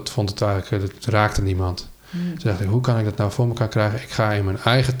vond het eigenlijk, het raakte niemand. Toen dacht ik, hoe kan ik dat nou voor elkaar krijgen? Ik ga in mijn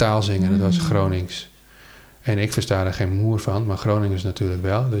eigen taal zingen, dat was Gronings. En ik versta er geen moer van, maar Gronings natuurlijk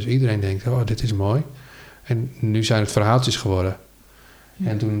wel. Dus iedereen denkt, oh, dit is mooi. En nu zijn het verhaaltjes geworden. Ja.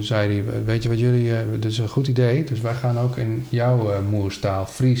 En toen zei hij, weet je wat jullie... dit is een goed idee, dus wij gaan ook in jouw moerstaal,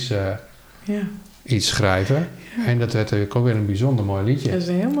 Fries, iets schrijven. Ja. En dat werd ook weer een bijzonder mooi liedje. Dat is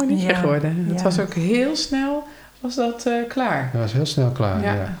een heel mooi liedje geworden. Het was ook heel snel, was dat klaar. Dat was heel snel klaar,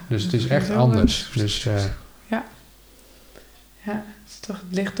 ja. Dus het is echt anders. Dus, ja, het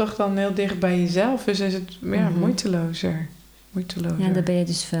ligt toch dan heel dicht bij jezelf. Dus is het moeitelozer. Ja, daar ben je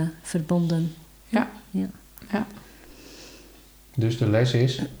dus verbonden. Ja. Dus de les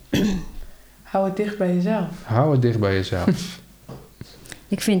is... Hou het dicht bij jezelf. Hou het dicht bij jezelf.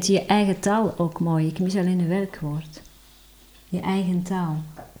 Ik vind je eigen taal ook mooi. Ik mis alleen een werkwoord. Je eigen taal.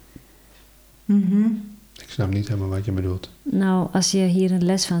 Ik snap niet helemaal wat je bedoelt. Nou, als je hier een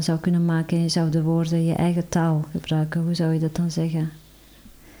les van zou kunnen maken en je zou de woorden je eigen taal gebruiken, hoe zou je dat dan zeggen?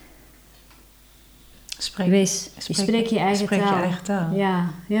 Spreek je eigen taal. Ja,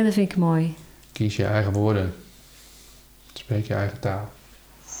 dat vind ik mooi. Kies je eigen woorden. Spreek je eigen taal.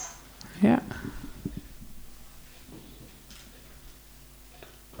 Ja.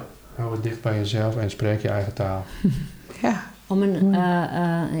 Hou het dicht bij jezelf en spreek je eigen taal. Ja. Om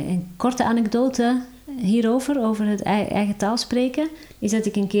een korte anekdote hierover, over het eigen taal spreken, is dat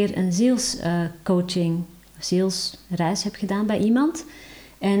ik een keer een zielsreis heb gedaan bij iemand.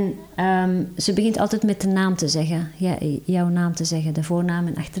 En ze begint altijd met de naam te zeggen. Ja, jouw naam te zeggen, de voornaam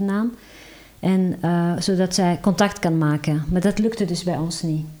en achternaam. En zodat zij contact kan maken. Maar dat lukte dus bij ons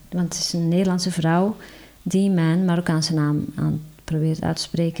niet. Want het is een Nederlandse vrouw die mijn Marokkaanse naam probeert uit te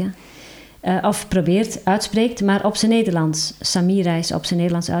spreken. Uitspreekt, maar op zijn Nederlands. Samira is op zijn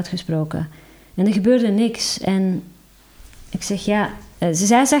Nederlands uitgesproken. En er gebeurde niks. En ik zeg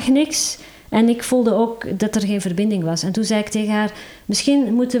zij zag niks. En ik voelde ook dat er geen verbinding was. En toen zei ik tegen haar,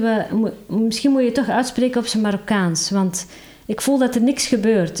 misschien moet je toch uitspreken op zijn Marokkaans. Want ik voel dat er niks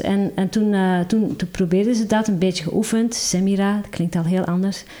gebeurt. En toen probeerde ze dat, een beetje geoefend. Samira, dat klinkt al heel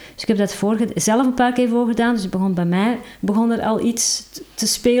anders. Dus ik heb dat zelf een paar keer voorgedaan. Dus bij mij begon er al iets te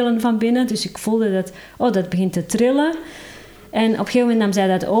spelen van binnen. Dus ik voelde dat begint te trillen. En op een gegeven moment nam zij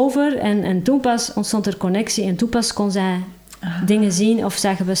dat over. En toen pas ontstond er connectie. En toen pas kon zij dingen zien of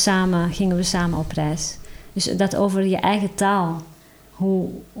gingen we samen op reis. Dus dat over je eigen taal.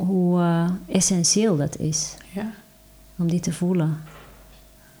 hoe essentieel dat is. Ja. Om die te voelen.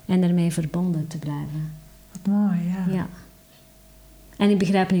 En ermee verbonden te blijven. Wat mooi, ja. Ja. En ik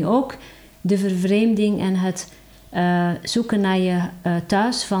begrijp nu ook de vervreemding en het zoeken naar je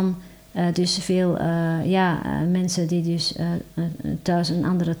thuis van dus veel mensen die dus thuis een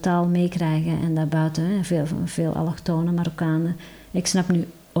andere taal meekrijgen en daarbuiten veel allochtonen, Marokkanen. Ik snap nu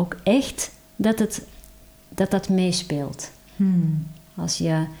ook echt dat meespeelt. Als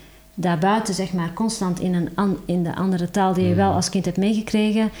je daarbuiten zeg maar constant in de andere taal die je wel als kind hebt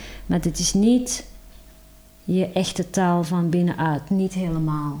meegekregen, maar dit is niet je echte taal van binnenuit, niet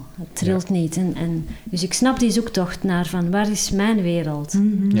helemaal. Het trilt niet. Dus ik snap die zoektocht naar van waar is mijn wereld?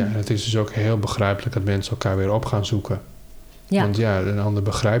 Ja, en het is dus ook heel begrijpelijk dat mensen elkaar weer op gaan zoeken. Ja. Want een ander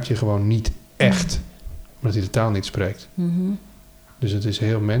begrijpt je gewoon niet echt, omdat hij de taal niet spreekt. Dus het is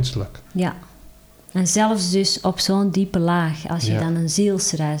heel menselijk. Ja. En zelfs dus op zo'n diepe laag, als je dan een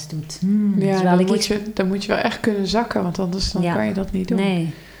zielsreis doet. Ja, dan moet je wel echt kunnen zakken, want anders dan kan je dat niet doen.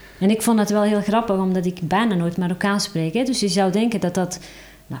 Nee. En ik vond het wel heel grappig, omdat ik bijna nooit Marokkaans spreek. Hè? Dus je zou denken dat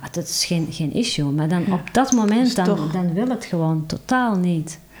is geen issue. Maar dan op dat moment, dan wil het gewoon totaal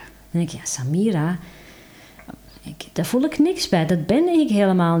niet. Dan denk ik, Samira, daar voel ik niks bij. Dat ben ik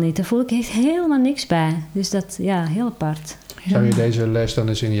helemaal niet. Daar voel ik echt helemaal niks bij. Dus dat, heel apart. Zou je deze les dan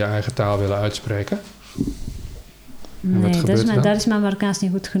eens in je eigen taal willen uitspreken? Nee, daar is mijn Marokkaans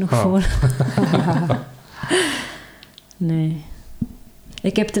niet goed genoeg voor. Nee.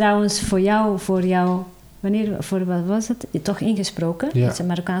 Ik heb trouwens voor jou, wat was het? Toch ingesproken. Ja. Het is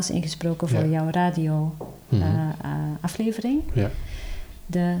Marokkaans ingesproken voor jouw radio aflevering. Ja.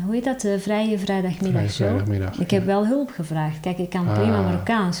 Hoe heet dat? De Vrije Vrijdagmiddag Show. Ik heb wel hulp gevraagd. Kijk, ik kan prima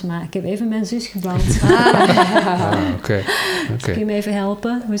Marokkaans, maar ik heb even mijn zus gebeld. Oké. Kun je me even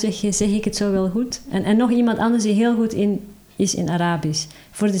helpen? Hoe zeg ik het zo wel goed? En nog iemand anders die heel goed is in Arabisch.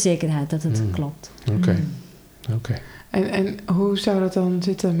 Voor de zekerheid dat het klopt. Oké. En hoe zou dat dan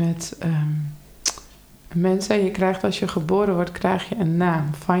zitten met mensen? Je krijgt als je geboren wordt, krijg je een naam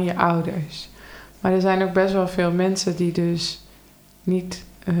van je ouders. Maar er zijn ook best wel veel mensen die dus niet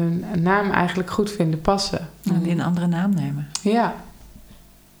hun naam eigenlijk goed vinden passen. En die een andere naam nemen. Ja.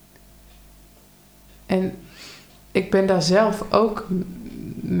 En ik ben daar zelf ook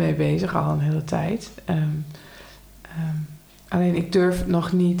mee bezig al een hele tijd. Alleen ik durf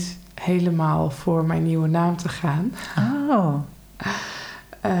nog niet helemaal voor mijn nieuwe naam te gaan. Oh.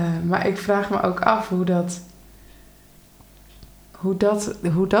 Maar ik vraag me ook af hoe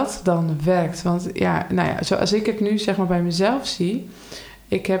dat dan werkt. Want zoals ik het nu zeg maar bij mezelf zie.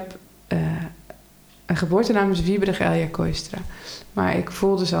 Ik heb een geboortenaam is Wiebrig Elja Kooistra. Maar ik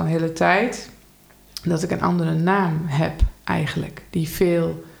voel dus al een hele tijd dat ik een andere naam heb eigenlijk. Die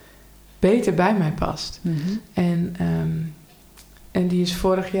veel beter bij mij past. En die is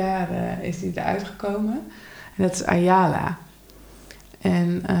vorig jaar is die eruit gekomen. En dat is Ayala.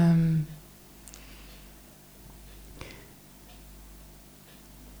 En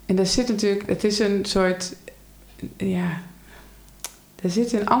daar zit natuurlijk, het is een soort, er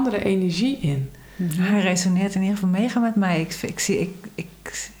zit een andere energie in. Hij resoneert in ieder geval mega met mij. Ik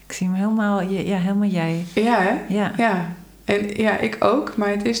zie hem helemaal, helemaal jij. Ja, hè? Ja. En ik ook, maar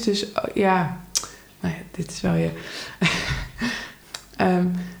het is dus, dit is wel je.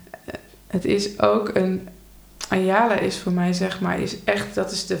 Het is ook Ayala is voor mij zeg maar,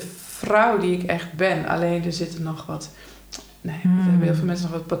 dat is de vrouw die ik echt ben. Alleen er zitten nog wat, er hebben heel veel mensen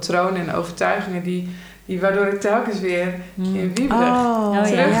nog wat patronen en overtuigingen die waardoor ik telkens weer in Wiebrig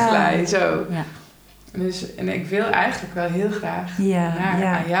terugglij. Zo. Ja. Dus, en ik wil eigenlijk wel heel graag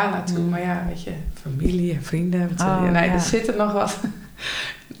naar Ayala toe. Maar weet je, familie en vrienden. Er zit er nog wat.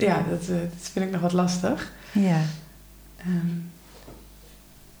 Dat vind ik nog wat lastig. Ja.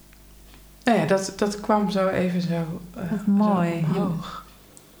 Dat kwam zo even zo mooi. Zo omhoog.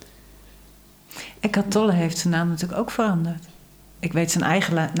 Eckhart Tolle heeft zijn naam natuurlijk ook veranderd. Ik weet zijn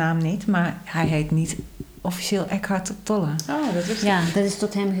eigen naam niet, maar hij heet niet officieel Eckhart Tolle. Oh, dat is dat is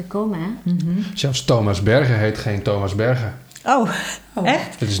tot hem gekomen, hè? Mm-hmm. Zelfs Thomas Bergen heet geen Thomas Bergen. Oh,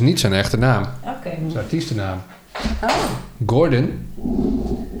 echt? Het is niet zijn echte naam. Oké. Het is zijn artiestennaam. Oh. Gordon.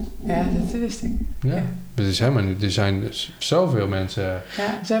 Ja, dat wist ik. Ja. Het is helemaal niet. Er zijn zoveel mensen. Ja,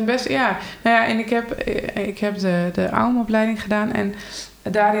 er zijn best. Ja. Nou ja, en ik heb de AUM-opleiding gedaan en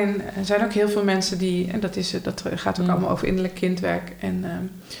daarin zijn ook heel veel mensen die, en dat gaat ook allemaal over innerlijk kindwerk en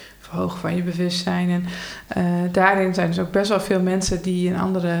verhogen van je bewustzijn. En daarin zijn dus ook best wel veel mensen die een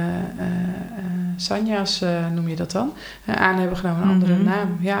andere sannyas, noem je dat dan, aan hebben genomen, een andere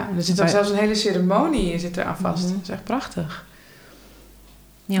naam. Ja, er zit dan zelfs een hele ceremonie aan vast. Dat is echt prachtig.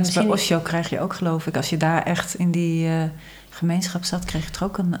 Ja, misschien bij Osho krijg je ook, geloof ik, als je daar echt in die gemeenschap zat, kreeg je er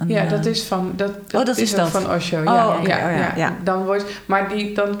ook een ja, dat is van dat is ook van Osho. Ja.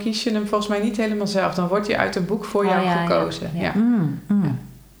 Dan kies je hem volgens mij niet helemaal zelf. Dan wordt hij uit een boek voor jou gekozen. Ja.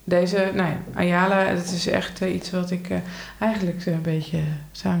 Deze, Ayala, het is echt iets wat ik eigenlijk een beetje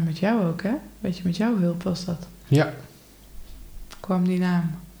samen met jou ook, hè? Een beetje met jouw hulp was dat. Ja. Kwam die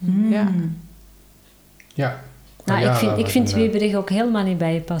naam. Ja. Nou, ik vind Wieberich ook helemaal niet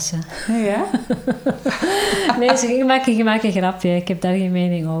bij je passen. Ja? Nee, je maakt een grapje. Ik heb daar geen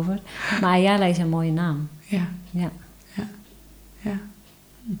mening over. Maar Ayala is een mooie naam. Ja.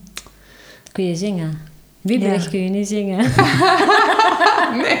 Kun je zingen? Wieberich kun je niet zingen.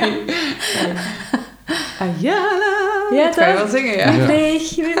 Nee. Ayala. Ja, dat kan je wel zingen, ja.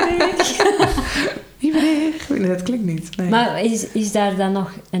 Wieberich. Nee, dat klinkt niet. Nee. Maar is daar dan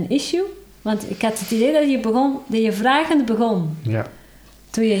nog een issue? Want ik had het idee dat je vragend begon. Ja.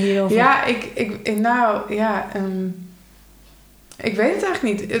 Toen je hierover... Ja, ik weet het eigenlijk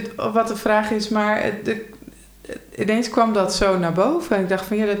niet wat de vraag is, maar ineens kwam dat zo naar boven. En ik dacht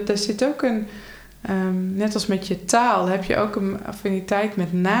van, daar zit ook een... net als met je taal heb je ook een affiniteit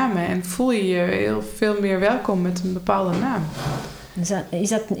met namen. En voel je je heel veel meer welkom met een bepaalde naam.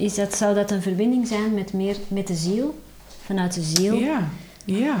 Zou dat een verbinding zijn met de ziel? Vanuit de ziel?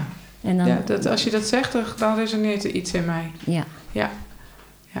 Ja. En dan, als je dat zegt, dan resoneert er iets in mij. Ja.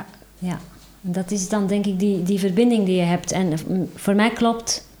 Dat is dan denk ik die verbinding die je hebt. En voor mij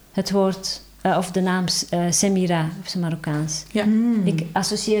klopt het woord, of de naam Semira op zijn Marokkaans. Ja. Ik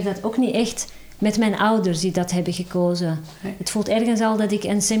associeer dat ook niet echt met mijn ouders die dat hebben gekozen. Nee. Het voelt ergens al dat ik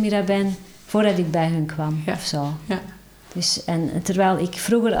een Semira ben voordat ik bij hun kwam. Of zo. Ja. Dus, en terwijl ik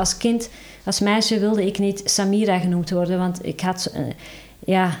vroeger als kind, als meisje wilde ik niet Samira genoemd worden. Want ik had...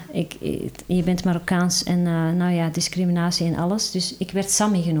 je bent Marokkaans en discriminatie en alles. Dus ik werd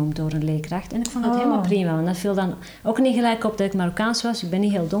Sammy genoemd door een leerkracht. En ik vond dat helemaal prima. Want dat viel dan ook niet gelijk op dat ik Marokkaans was. Ik ben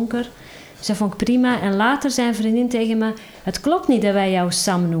niet heel donker. Dus dat vond ik prima. En later zei een vriendin tegen me... Het klopt niet dat wij jou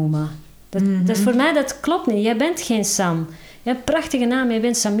Sam noemen. Dat voor mij, dat klopt niet. Jij bent geen Sam. Je hebt een prachtige naam, jij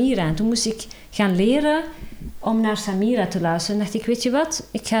bent Samira. En toen moest ik gaan leren om naar Samira te luisteren. En dacht ik, weet je wat?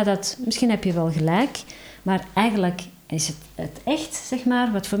 Ik ga dat... Misschien heb je wel gelijk. Maar eigenlijk... is het echt, zeg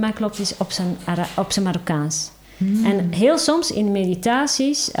maar, wat voor mij klopt, is op zijn Marokkaans. En heel soms in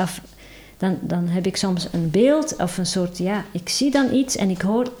meditaties, dan heb ik soms een beeld of een soort, ik zie dan iets en ik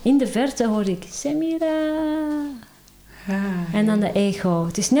hoor, in de verte hoor ik Semira. En dan de echo.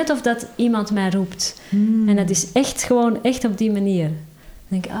 Het is net of dat iemand mij roept. En dat is echt gewoon, echt op die manier. Dan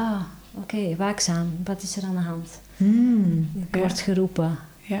denk ik, oké, waakzaam. Wat is er aan de hand? Ik word geroepen.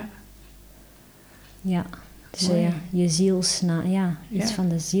 Ja. Dus je zielsnaam, iets van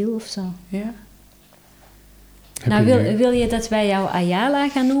de ziel of zo. Ja. Nou, wil je dat wij jou Ayala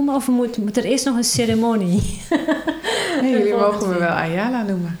gaan noemen? Of moet er eerst nog een ceremonie? Nee, jullie mogen me wel Ayala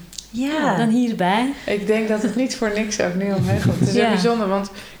noemen. Ja. Dan hierbij. Ik denk dat het niet voor niks ook niet omheen gaat. Het is heel bijzonder, want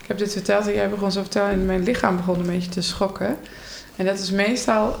ik heb dit verteld en jij begon zo te vertellen en mijn lichaam begon een beetje te schokken. En dat is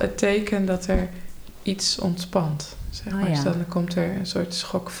meestal het teken dat er iets ontspant. Zeg maar. Dus dan komt er een soort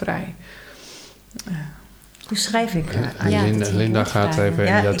schok vrij. Hoe schrijf ik? Linda gaat even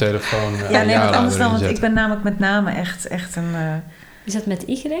in jouw telefoon. Want anders dan, want ik ben namelijk met name echt een... Is dat met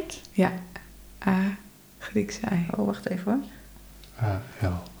Y? Ja. A, Griekse ei. Oh, wacht even hoor.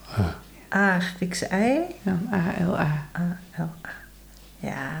 A-L-A. A, Griekse ei. Dan A-L-A. A-L-A.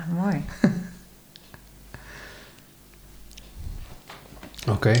 Ja, mooi.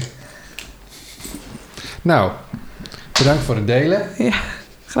 Oké. Nou, bedankt voor het delen. Ja,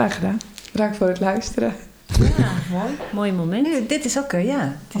 graag gedaan. Bedankt voor het luisteren. Ja, mooi moment. Nu, dit is ook,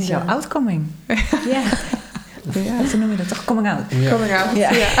 het is jouw outcoming. Zo noem je dat toch? Coming out. Ja. Coming out, ja.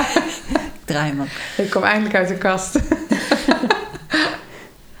 Ik draai hem ook. Ik kom eindelijk uit de kast.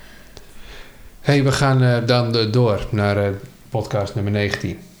 Hey, we gaan dan door naar podcast nummer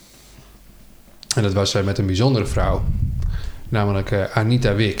 19. En dat was met een bijzondere vrouw. Namelijk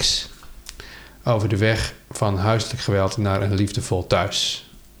Anita Wicks. Over de weg van huiselijk geweld naar een liefdevol thuis.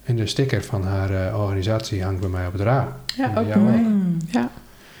 En de sticker van haar organisatie hangt bij mij op het raam. Ja, ook mooi. Ja.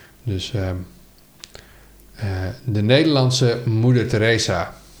 Dus de Nederlandse Moeder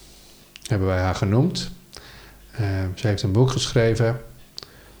Teresa hebben wij haar genoemd. Ze heeft een boek geschreven,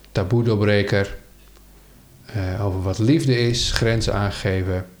 Taboe-doorbreker, over wat liefde is, grenzen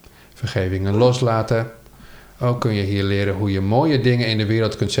aangeven, vergeving en loslaten. Ook kun je hier leren hoe je mooie dingen in de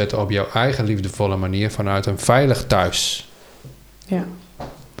wereld kunt zetten op jouw eigen liefdevolle manier vanuit een veilig thuis. Ja.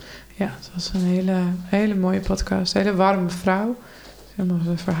 Ja, het was een hele mooie podcast. Een hele warme vrouw. Ze heeft ons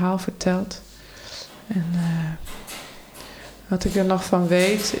een verhaal verteld. En Wat ik er nog van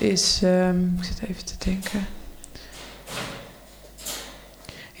weet is... ik zit even te denken.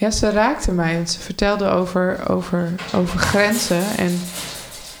 Ja, ze raakte mij. Want ze vertelde over grenzen. En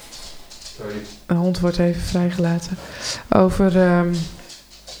de hond wordt even vrijgelaten. Over...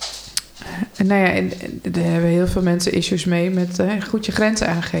 nou ja, en daar hebben heel veel mensen issues mee met goed je grenzen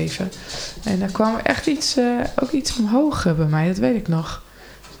aangeven. En daar kwam echt ook iets omhoog bij mij, dat weet ik nog.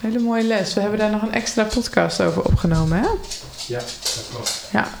 Een hele mooie les. We hebben daar nog een extra podcast over opgenomen, hè? Ja, dat klopt.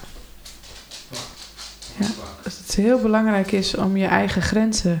 Ja. Dat het heel belangrijk is om je eigen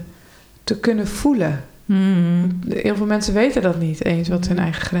grenzen te kunnen voelen. Heel veel mensen weten dat niet eens, wat hun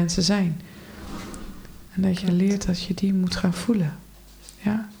eigen grenzen zijn. En dat je leert dat je die moet gaan voelen.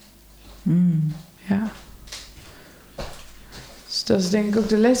 Ja. Ja. Dus dat is denk ik ook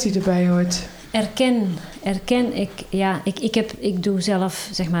de les die erbij hoort. Erken. Ik doe zelf,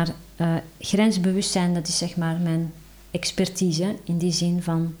 zeg maar, grensbewustzijn, dat is zeg maar mijn expertise. In die zin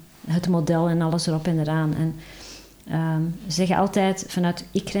van het model en alles erop en eraan. En we zeggen altijd, vanuit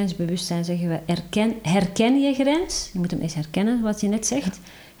ik-grensbewustzijn zeggen we, herken je grens. Je moet hem eens herkennen, wat je net zegt. Ja.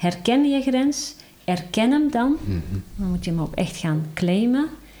 Herken je grens, erken hem dan. Dan moet je hem ook echt gaan claimen.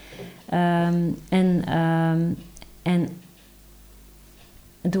 En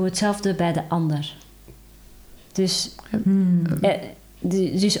doe hetzelfde bij de ander. Dus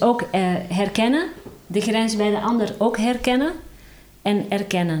ook herkennen, de grens bij de ander ook herkennen en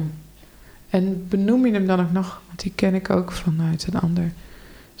erkennen. En benoem je hem dan ook nog, want die ken ik ook vanuit een ander.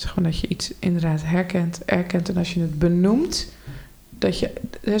 Zeg maar dat je iets inderdaad erkent en als je het benoemt, dat je,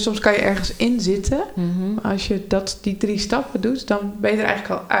 soms kan je ergens in zitten, maar als je die 3 stappen doet, dan ben je er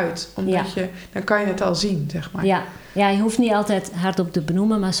eigenlijk al uit. Omdat dan kan je het al zien, zeg maar. Ja, je hoeft niet altijd hardop te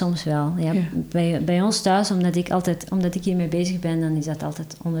benoemen, maar soms wel. Ja, bij ons thuis, omdat ik hiermee bezig ben, dan is dat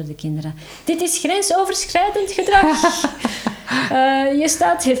altijd onder de kinderen. Dit is grensoverschrijdend gedrag. Je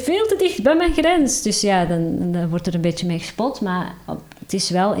staat veel te dicht bij mijn grens. Dus ja, dan wordt er een beetje mee gespot. Maar het is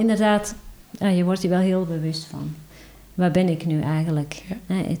wel inderdaad, je wordt je wel heel bewust van. Waar ben ik nu eigenlijk?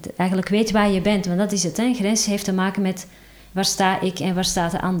 Ja. Eigenlijk weet waar je bent, want dat is het. Hè? Grens heeft te maken met waar sta ik en waar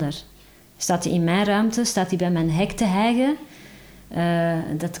staat de ander. Staat hij in mijn ruimte? Staat hij bij mijn hek te hijgen?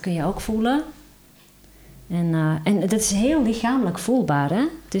 Dat kun je ook voelen. En dat is heel lichamelijk voelbaar. Hè?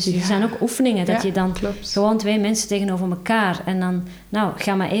 Dus er zijn ook oefeningen dat je dan gewoon 2 mensen tegenover elkaar. En dan,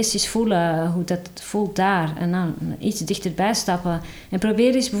 ga maar eerst eens voelen hoe dat voelt daar. En dan iets dichterbij stappen. En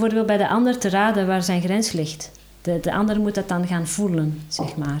probeer eens bijvoorbeeld bij de ander te raden waar zijn grens ligt. De ander moet dat dan gaan voelen,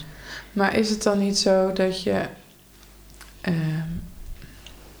 zeg maar. Maar is het dan niet zo dat je...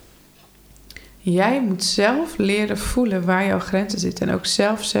 jij moet zelf leren voelen waar jouw grenzen zitten. En ook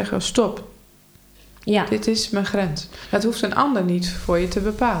zelf zeggen, stop. Ja. Dit is mijn grens. Dat hoeft een ander niet voor je te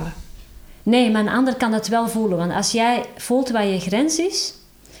bepalen. Nee, maar een ander kan dat wel voelen. Want als jij voelt waar je grens is,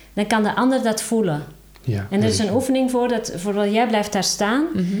 dan kan de ander dat voelen. Ja, en er is een oefening voor jij blijft daar staan.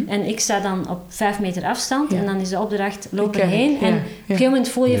 En ik sta dan op 5 meter afstand. Ja. En dan is de opdracht, loop erheen. En op een gegeven moment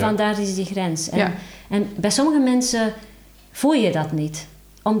voel je van, daar is die grens. En bij sommige mensen voel je dat niet.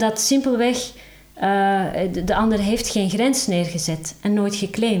 Omdat simpelweg de ander heeft geen grens neergezet. En nooit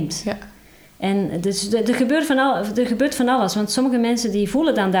geclaimd. Ja. En dus er gebeurt van alles. Want sommige mensen die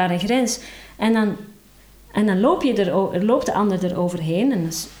voelen dan daar een grens. En dan loopt de ander eroverheen. En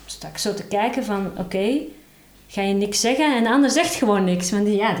dan sta ik zo te kijken van... Oké, ga je niks zeggen? En de ander zegt gewoon niks. Want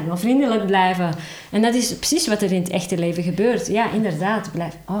die wil vriendelijk blijven. En dat is precies wat er in het echte leven gebeurt. Ja, inderdaad.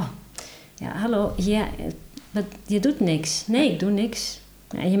 Blijf... Oh, ja, hallo. Ja, je doet niks. Nee, ik doe niks.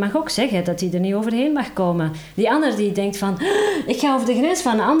 En je mag ook zeggen dat hij er niet overheen mag komen. Die ander die denkt van... Ik ga over de grens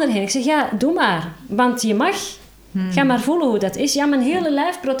van een ander heen. Ik zeg, ja, doe maar. Want je mag. Ga maar voelen hoe dat is. Ja, mijn hele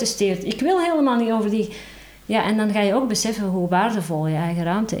lijf protesteert. Ik wil helemaal niet over die... Ja, en dan ga je ook beseffen hoe waardevol je eigen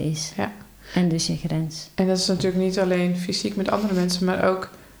ruimte is. Ja. En dus je grens. En dat is natuurlijk niet alleen fysiek met andere mensen, maar ook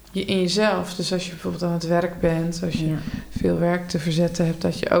in jezelf. Dus als je bijvoorbeeld aan het werk bent, als je veel werk te verzetten hebt,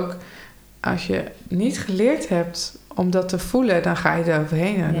 dat je ook, als je niet geleerd hebt om dat te voelen, dan ga je er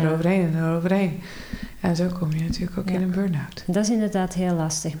overheen en eroverheen en eroverheen. En zo kom je natuurlijk ook in een burn-out. Dat is inderdaad heel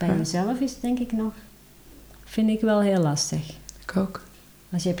lastig. Bij jezelf is het denk ik nog, vind ik wel heel lastig. Ik ook.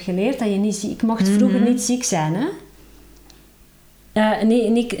 Als je hebt geleerd dat je niet ziek... Ik mocht vroeger niet ziek zijn, hè?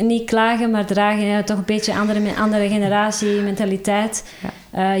 Niet klagen, maar dragen. Ja, toch een beetje andere generatie, mentaliteit.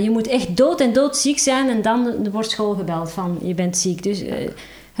 Ja. Je moet echt dood en dood ziek zijn... en dan wordt school gebeld van je bent ziek. Dus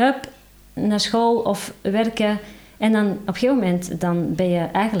hup, naar school of werken... En dan op een gegeven moment dan ben je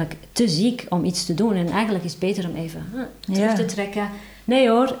eigenlijk te ziek om iets te doen. En eigenlijk is het beter om even terug te trekken... Nee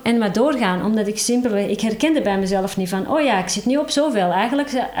hoor, en maar doorgaan. Omdat ik herkende bij mezelf niet van... Oh ja, ik zit nu op zoveel.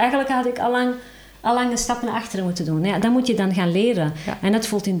 Eigenlijk had ik allang al lang een stap naar achteren moeten doen. Ja, dat moet je dan gaan leren. Ja. En dat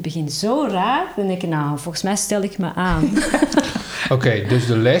voelt in het begin zo raar. Dan denk ik, nou, volgens mij stel ik me aan. Oké, dus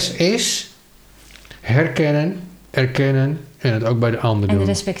de les is herkennen, erkennen en het ook bij de ander doen. En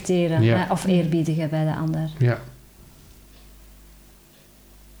respecteren of eerbiedigen bij de ander. Ja.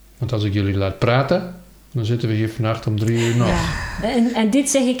 Want als ik jullie laat praten, dan zitten we hier vannacht om 3 uur nog. Ja. En dit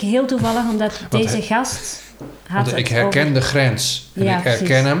zeg ik heel toevallig, omdat deze gast... Want ik herken de grens. En ik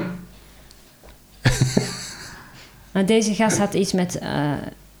herken hem. Maar deze gast had iets met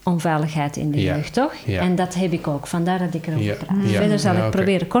onveiligheid in de jeugd, toch? Ja. En dat heb ik ook. Vandaar dat ik erover praat. Verder zal ik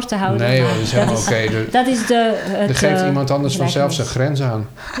proberen kort te houden. Nee, dat is helemaal oké. Dat is er geeft iemand anders vanzelf zijn grens aan.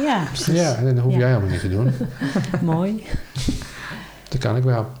 Ja, precies. Ja, dat hoef jij helemaal niet te doen. Mooi. Dat kan ik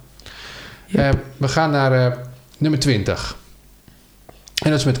wel. Ja. We gaan naar nummer 20. En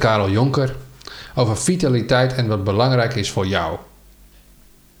dat is met Karel Jonker. Over vitaliteit en wat belangrijk is voor jou.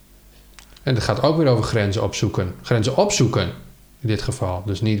 En het gaat ook weer over grenzen opzoeken. Grenzen opzoeken, in dit geval.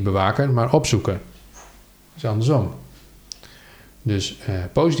 Dus niet bewaken, maar opzoeken. Dat is andersom. Dus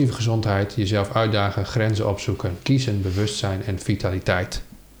positieve gezondheid, jezelf uitdagen, grenzen opzoeken, kiezen, bewustzijn en vitaliteit.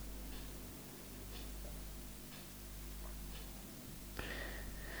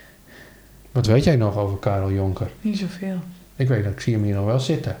 Wat weet jij nog over Karel Jonker? Niet zoveel. Ik weet dat ik zie hem hier nog wel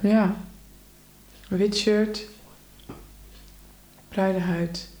zitten. Ja. Wit shirt. Bruine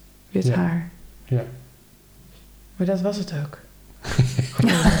huid. Wit haar. Ja. Maar dat was het ook.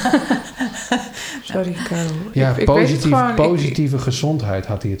 Sorry, Karel. Ja, positieve gezondheid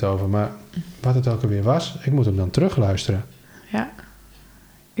had hij het over. Maar wat het ook alweer was, ik moet hem dan terugluisteren. Ja.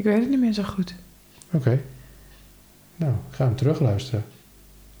 Ik weet het niet meer zo goed. Oké. Nou, ik ga hem terugluisteren.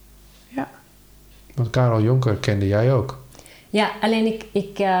 Ja. Want Karel Jonker kende jij ook. Ja, alleen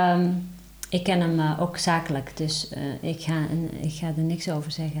ik ken hem ook zakelijk. Dus ik ga er niks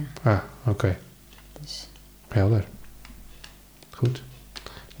over zeggen. Ah, oké. Dus. Helder. Goed.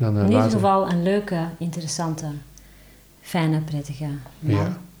 Dan, in ieder geval een leuke, interessante, fijne, prettige man.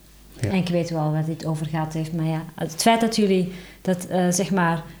 Ja. En ik weet wel waar dit over gaat heeft. Maar ja, het feit dat jullie dat zeg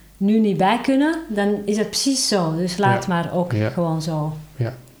maar nu niet bij kunnen, dan is het precies zo. Dus laat maar ook gewoon zo.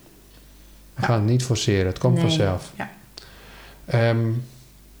 Ja. We gaan het niet forceren. Het komt vanzelf. Ja.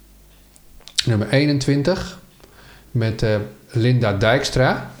 Nummer 21. Met Linda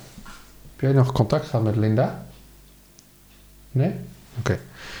Dijkstra. Heb jij nog contact gehad met Linda? Nee? Oké.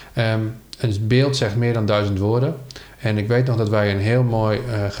 Een beeld zegt meer dan 1000 woorden. En ik weet nog dat wij een heel mooi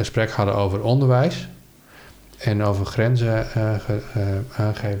gesprek hadden over onderwijs. En over grenzen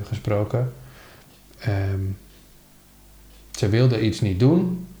aangeven gesproken. Ze wilde iets niet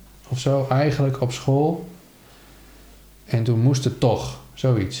doen. Of zo, eigenlijk op school. En toen moest het toch.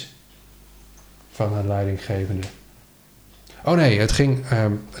 Zoiets. Van een leidinggevende. Oh nee, het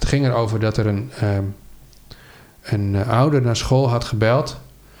ging erover dat er een ouder naar school had gebeld.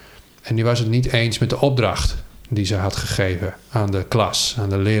 En die was het niet eens met de opdracht die ze had gegeven aan de klas, aan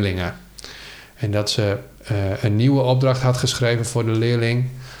de leerlingen. En dat ze een nieuwe opdracht had geschreven voor de leerling.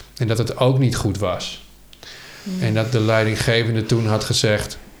 En dat het ook niet goed was. En dat de leidinggevende toen had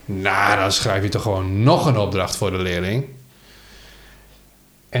gezegd... Nou, dan schrijf je toch gewoon nog een opdracht voor de leerling.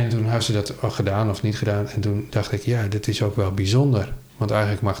 En toen heeft ze dat gedaan of niet gedaan. En toen dacht ik, ja, dit is ook wel bijzonder. Want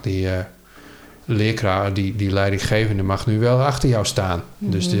eigenlijk mag die leerkracht, die leidinggevende, mag nu wel achter jou staan.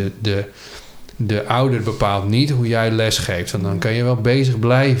 Mm-hmm. Dus de ouder bepaalt niet hoe jij les geeft. En dan kan je wel bezig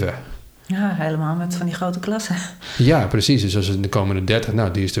blijven. Ja, helemaal met van die grote klassen. Ja, precies. Dus als het de komende 30,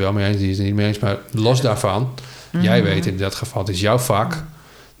 nou, die is er wel mee eens, die is er niet mee eens. Maar los daarvan, jij weet in dat geval, het is jouw vak.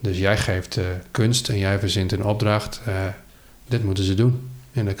 Dus jij geeft kunst en jij verzint een opdracht. Dit moeten ze doen.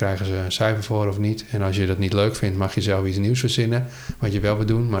 En dan krijgen ze een cijfer voor of niet. En als je dat niet leuk vindt, mag je zelf iets nieuws verzinnen. Wat je wel wil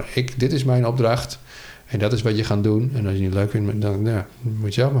doen. Maar dit is mijn opdracht. En dat is wat je gaat doen. En als je het niet leuk vindt, dan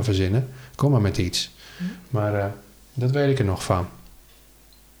moet je zelf maar verzinnen. Kom maar met iets. Maar dat weet ik er nog van.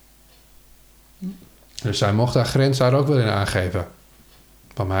 Dus zij mocht haar grens daar ook wel in aangeven.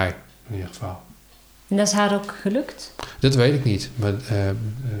 Van mij, in ieder geval. En dat is haar ook gelukt? Dat weet ik niet. Maar, ik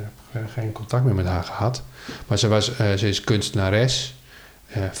heb geen contact meer met haar gehad. Maar ze is kunstenares.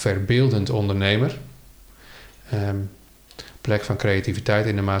 Verbeeldend ondernemer. Plek van creativiteit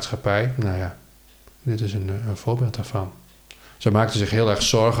in de maatschappij. Nou ja, dit is een voorbeeld daarvan. Ze maakte zich heel erg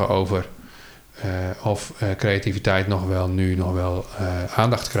zorgen over of creativiteit nog wel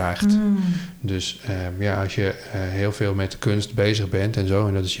aandacht krijgt. Dus als je heel veel met kunst bezig bent en zo,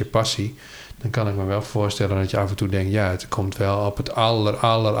 en dat is je passie, dan kan ik me wel voorstellen dat je af en toe denkt, ja, het komt wel op het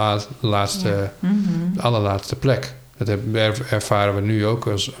allerlaatste plek. Dat ervaren we nu ook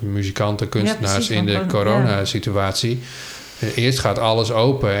als muzikanten, kunstenaars in de coronasituatie. Eerst gaat alles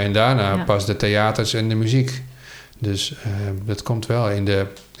open en daarna pas de theaters en de muziek. Dus dat komt wel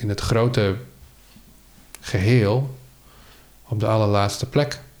in het grote geheel op de allerlaatste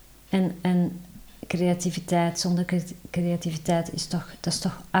plek. En creativiteit, zonder creativiteit dat is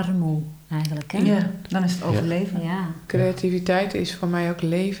toch armoede eigenlijk, hè? Ja, dan is het overleven. Ja. Creativiteit is voor mij ook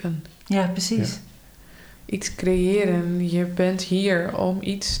leven. Ja, precies. Ja. Iets creëren. Je bent hier om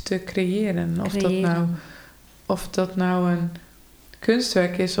iets te creëren. Of dat nou een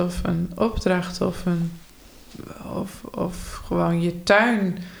kunstwerk is of een opdracht of gewoon je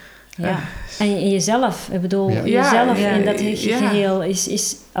tuin. Ja. En jezelf, ik bedoel, jezelf in dat geheel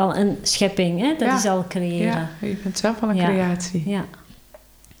is al een schepping, hè? Dat is al creëren. Ja, je bent zelf al een creatie. Ja.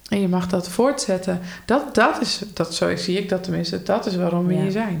 En je mag dat voortzetten. Zo zie ik dat tenminste. Dat is waarom we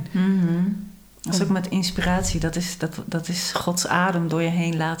hier zijn. Mm-hmm. Dat is ook met inspiratie. Dat is Gods adem door je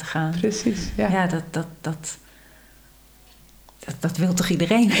heen laten gaan. Precies, ja. Ja, dat wil toch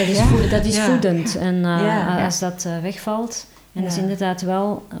iedereen? Dat is voedend. En als dat wegvalt... En dat is inderdaad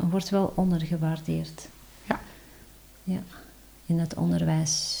wordt wel ondergewaardeerd. Ja. Ja. In het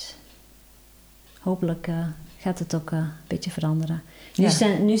onderwijs. Hopelijk gaat het ook een beetje veranderen.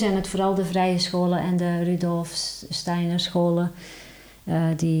 Nu zijn het vooral de vrije scholen en de Rudolf Steiner scholen...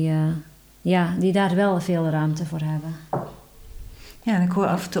 die daar wel veel ruimte voor hebben. Ja, en ik hoor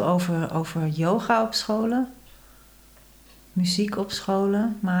af en toe over yoga op scholen. Muziek op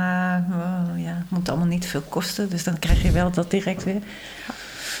scholen. Maar het moet allemaal niet veel kosten. Dus dan krijg je wel dat direct weer.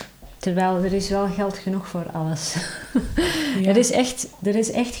 Terwijl er is wel geld genoeg voor alles. Ja. Er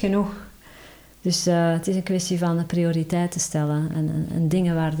is echt genoeg. Dus het is een kwestie van prioriteiten stellen en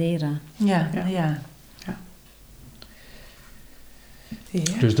dingen waarderen. Ja.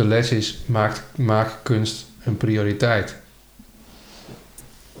 Dus de les is, maak kunst een prioriteit.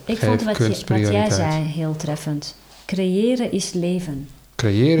 Ik vond wat jij zei heel treffend. Creëren is leven.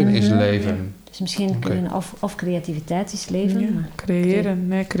 Creëren is leven. Dus misschien kunnen of creativiteit is leven. Ja,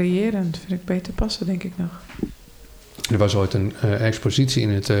 maar creëren vind ik beter passen, denk ik nog. Er was ooit een expositie in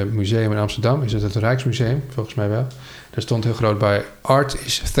het museum in Amsterdam. Is het Rijksmuseum? Volgens mij wel. Daar stond heel groot bij: Art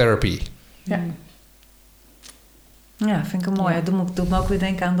is therapy. Ja. Ja, vind ik een mooi. Het doet me ook weer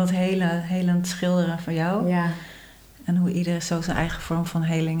denken aan dat helend schilderen van jou. Ja. En hoe iedereen zo zijn eigen vorm van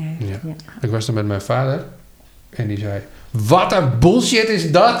heling heeft. Ja. Ik was er met mijn vader. En die zei: wat een bullshit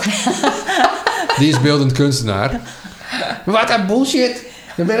is dat? Die is beeldend kunstenaar. Wat een bullshit.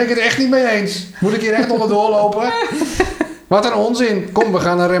 Daar ben ik het echt niet mee eens. Moet ik hier echt onderdoor lopen? Wat een onzin. Kom, we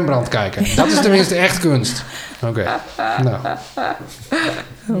gaan naar Rembrandt kijken. Dat is tenminste echt kunst. Oké. Nou.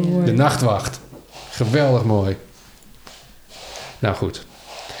 De Nachtwacht. Geweldig mooi. Nou goed.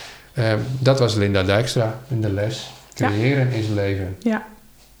 Dat was Linda Dijkstra in de les. Creëren is leven. Ja.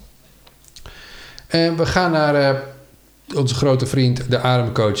 We gaan naar onze grote vriend, de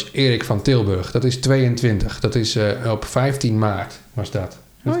ademcoach Erik van Tilburg. Dat is 22. Dat is op 15 maart was dat.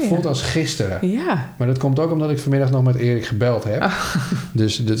 Het voelt als gisteren. Ja. Maar dat komt ook omdat ik vanmiddag nog met Erik gebeld heb. Oh.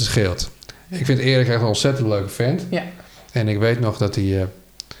 Dus dit scheelt. Ik vind Erik echt een ontzettend leuke vent. Ja. En ik weet nog dat hij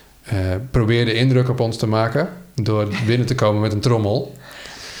probeerde indruk op ons te maken door binnen te komen met een trommel.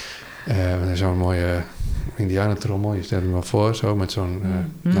 Zo'n mooie indianentrommel. Je stelt hem wel voor, zo met zo'n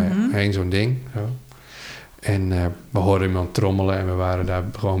zo'n ding. Zo. En we hoorden iemand trommelen en we waren daar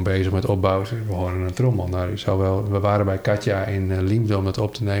gewoon bezig met opbouwen. We hoorden een trommel. Nou, we waren bij Katja in Liemde om dat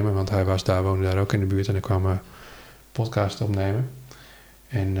op te nemen, want hij woonde daar ook in de buurt en er kwam een podcast opnemen.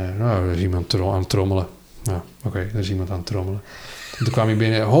 En er is iemand aan het trommelen. Nou, oké, er is iemand aan het trommelen. En toen kwam hij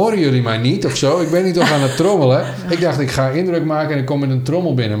binnen, horen jullie mij niet of zo? Ik ben niet toch aan het trommelen? Ik dacht, ik ga indruk maken en ik kom met een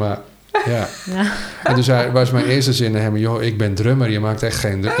trommel binnen, maar ja. En toen was mijn eerste zin naar hem: joh, ik ben drummer, je maakt echt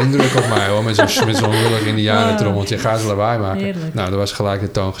geen indruk op mij hoor, met zo'n lullig indianentrommeltje, ga ze lawaai maken. Heerlijk. Nou, dat was gelijk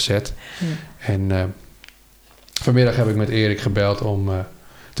de toon gezet. Ja. En vanmiddag heb ik met Erik gebeld om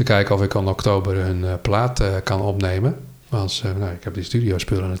te kijken of ik in oktober een plaat kan opnemen. Want ik heb die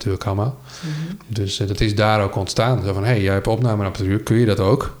studiospullen natuurlijk allemaal. Mm-hmm. Dus dat is daar ook ontstaan. Zo van, jij hebt opnameapparatuur, kun je dat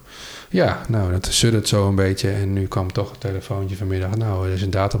ook? Ja, nou, dat suddert zo een beetje. En nu kwam toch een telefoontje vanmiddag. Nou, er is een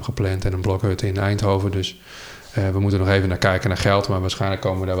datum gepland en een blokhut in Eindhoven. Dus we moeten nog even naar kijken naar geld. Maar waarschijnlijk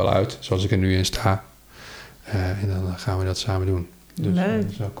komen we daar wel uit, zoals ik er nu in sta. En dan gaan we dat samen doen. Dus leuk.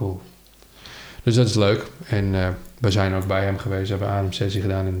 Dat is wel cool. Dus dat is leuk. En we zijn ook bij hem geweest. We hebben een ademsessie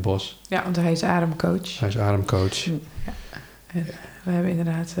gedaan in het bos. Ja, want hij is ademcoach. Hij is ademcoach. Ja. En we hebben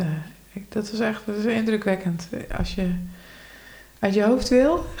inderdaad... dat is indrukwekkend. Als je uit je hoofd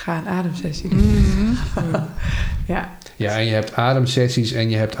wil, ga een ademsessie doen. Mm-hmm. Ja, en je hebt ademsessies en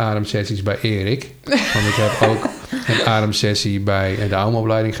je hebt ademsessies bij Erik. Want ik heb ook een ademsessie bij de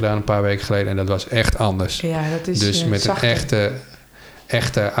AUM-opleiding gedaan een paar weken geleden. En dat was echt anders. Ja, dat is dus met zachter. een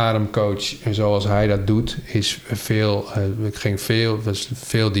echte ademcoach zoals hij dat doet, was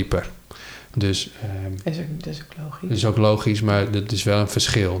veel dieper. Dus Dat is ook logisch. dat is ook logisch, maar dat is wel een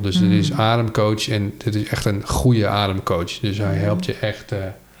verschil. Dus dit is ademcoach en dit is echt een goede ademcoach. Dus hij helpt je echt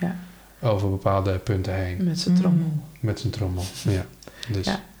over bepaalde punten heen. Met zijn trommel. Met zijn trommel, ja. Dus.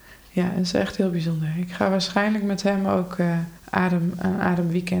 Ja, dat is echt heel bijzonder. Ik ga waarschijnlijk met hem ook een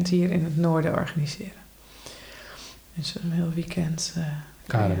ademweekend hier in het noorden organiseren. Dus een heel weekend...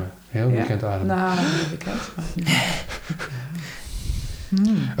 ademen. Heel weekend ademen. Nou, een heel weekend.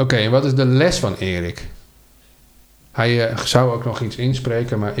 Oké, en wat is de les van Erik? Hij zou ook nog iets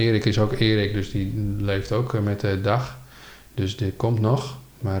inspreken, maar Erik is ook Erik, dus die leeft ook met de dag. Dus dit komt nog,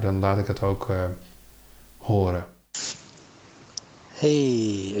 maar dan laat ik het ook horen.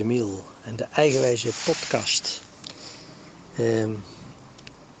 Hey Emiel en de Eigenwijze podcast.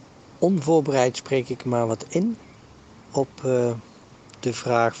 Onvoorbereid spreek ik maar wat in op de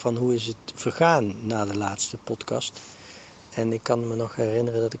vraag van hoe is het vergaan na de laatste podcast. En ik kan me nog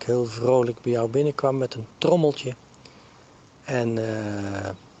herinneren dat ik heel vrolijk bij jou binnenkwam met een trommeltje. En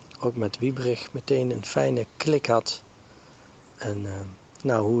ook met Wiebrich meteen een fijne klik had. En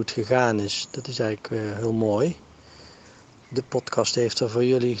hoe het gegaan is, dat is eigenlijk heel mooi. De podcast heeft er voor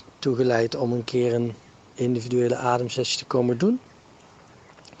jullie toe geleid om een keer een individuele ademsessie te komen doen.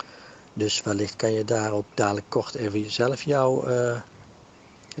 Dus wellicht kan je daarop dadelijk kort even zelf jouw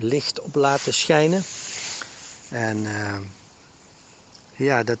licht op laten schijnen. En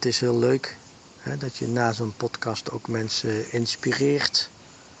dat is heel leuk. Hè, dat je na zo'n podcast ook mensen inspireert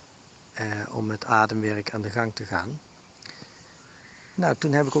om met ademwerk aan de gang te gaan. Nou,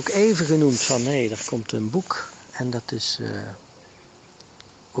 toen heb ik ook even genoemd van er komt een boek. En dat is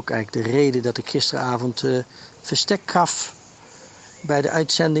ook eigenlijk de reden dat ik gisteravond verstek gaf bij de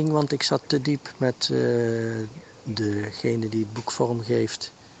uitzending. Want ik zat te diep met degene die het boek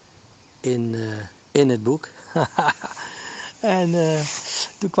vormgeeft in het boek. En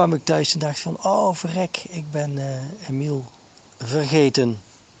toen kwam ik thuis en dacht van, oh verrek, ik ben Emiel vergeten.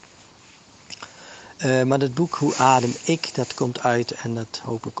 Maar dat boek, Hoe adem ik, dat komt uit en dat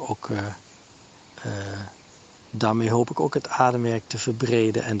hoop ik ook... Daarmee hoop ik ook het ademwerk te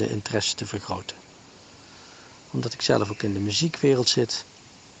verbreden en de interesse te vergroten. Omdat ik zelf ook in de muziekwereld zit,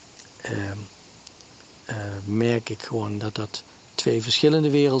 merk ik gewoon dat dat twee verschillende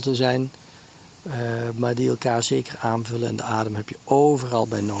werelden zijn, maar die elkaar zeker aanvullen. En de adem heb je overal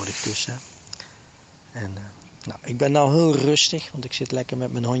bij nodig dus. Hè. En ik ben nou heel rustig, want ik zit lekker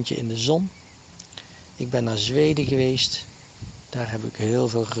met mijn hondje in de zon. Ik ben naar Zweden geweest. Daar heb ik heel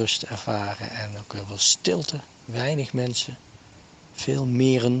veel rust ervaren en ook heel veel stilte. Weinig mensen, veel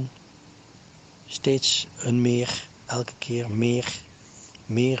meren, steeds een meer, elke keer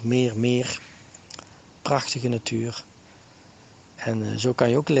meer. Prachtige natuur. En zo kan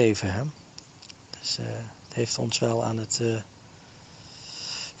je ook leven. Hè? Dus het heeft ons wel aan het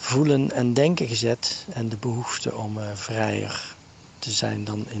voelen en denken gezet. En de behoefte om vrijer te zijn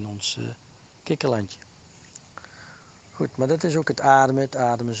dan in ons kikkerlandje. Goed, maar dat is ook het ademen. Het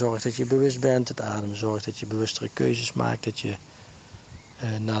ademen zorgt dat je bewust bent. Het ademen zorgt dat je bewustere keuzes maakt. Dat je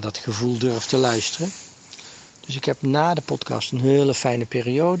naar dat gevoel durft te luisteren. Dus ik heb na de podcast een hele fijne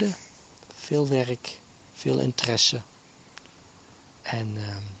periode. Veel werk, veel interesse. En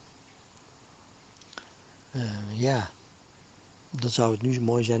dan zou het nu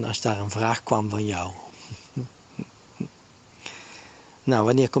mooi zijn als daar een vraag kwam van jou. Nou,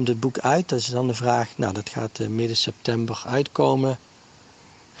 wanneer komt het boek uit? Dat is dan de vraag. Nou, dat gaat midden september uitkomen.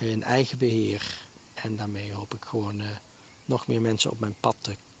 In eigen beheer. En daarmee hoop ik gewoon nog meer mensen op mijn pad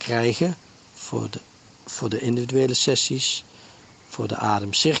te krijgen. Voor de individuele sessies. Voor de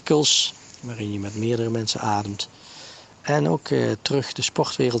ademcirkels. Waarin je met meerdere mensen ademt. En ook terug de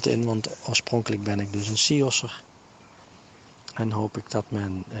sportwereld in. Want oorspronkelijk ben ik dus een SIOS'er. En hoop ik dat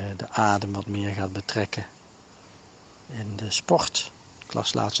men de adem wat meer gaat betrekken in de sport. Ik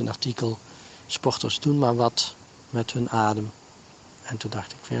las laatst een artikel, sporters doen maar wat met hun adem. En toen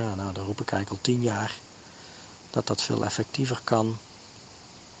dacht ik van daar roep ik eigenlijk al 10 jaar dat dat veel effectiever kan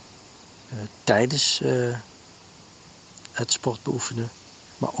tijdens het sport beoefenen,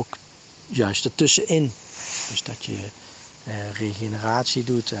 maar ook juist ertussenin. Dus dat je regeneratie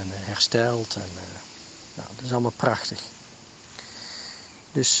doet en herstelt. En, dat is allemaal prachtig.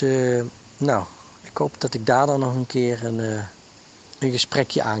 Dus ik hoop dat ik daar dan nog een keer een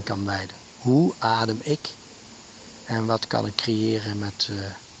gesprekje aan kan wijden. Hoe adem ik en wat kan ik creëren met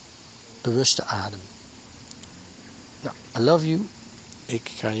bewuste adem. Nou, I love you.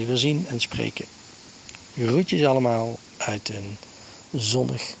 Ik ga je weer zien en spreken. Groetjes allemaal uit een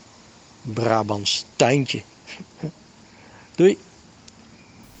zonnig Brabants tuintje. Doei!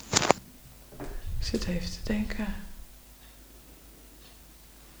 Ik zit even te denken.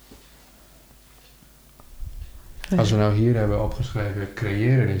 Als we nou hier hebben opgeschreven,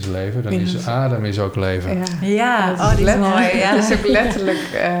 creëren is leven, dan is adem is ook leven. Ja, dat die is mooi. Ja. Dat is ook letterlijk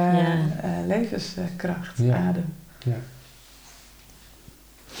levenskracht, adem. Ja.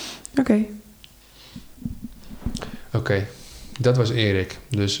 Oké, dat was Erik.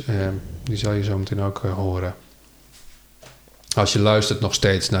 Dus die zal je zo meteen ook horen. Als je luistert nog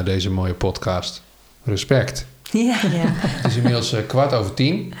steeds naar deze mooie podcast. Respect. Ja. Het is inmiddels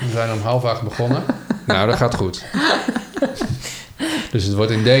 10:15. We zijn om 7:30 begonnen. Nou, dat gaat goed. Dus het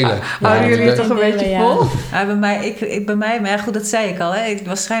wordt in delen. Houden jullie het toch een beetje vol? Ja, bij mij, maar goed, dat zei ik al. Hè.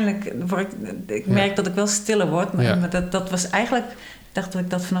 Ik merk dat ik wel stiller word. Maar dat was eigenlijk... Ik dacht dat ik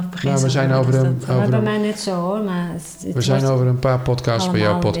dat vanaf het begin we zijn bij mij net zo hoor. Maar we zijn over een paar podcasts bij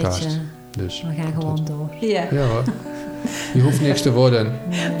jouw podcast. Dus we gaan gewoon door. Ja hoor. Je hoeft niks te worden.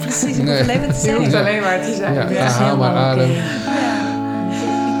 Precies, je hoeft alleen maar te zijn. Je hoeft alleen maar te zijn. Ja, haal maar adem.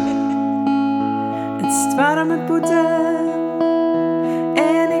 Het is warm met boete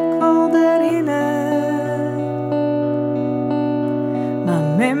en ik wil erin. Maar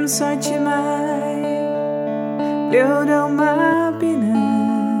mem zat je mij, bleef dan maar binnen.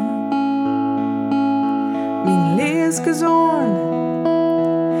 Mijn leesgezond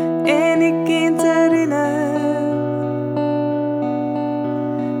en ik kind erin.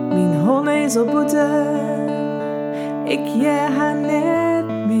 Mijn hond is op boete, ik jij haar net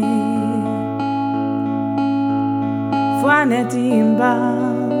meer. Voor net in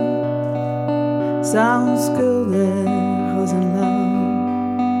baan, zo schuldig als een lam.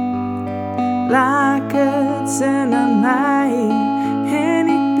 Laat het ze naar mij en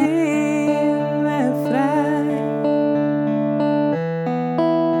ik ben weer vrij.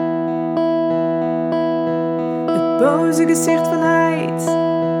 Het boze gezicht van heid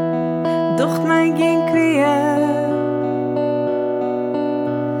docht mij geen kweer.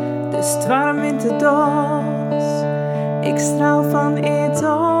 De storm in de dos, ik straal van eer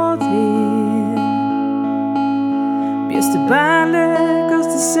tot weer. Best baanlijk als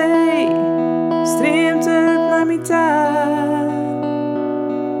de zee, streamt het naar mij taal.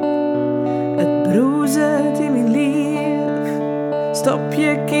 Het broezet in mijn lief, stop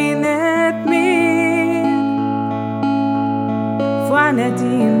je kind net meer. Voor net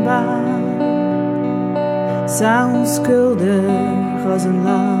in baan, zo schuldig als een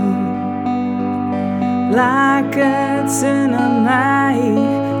lam. Laat het ze naar mij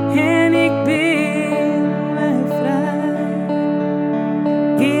en ik ben weer vrij.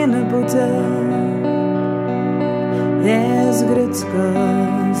 Geen boete, des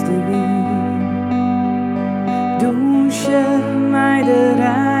grutskos de wien. Douche mij de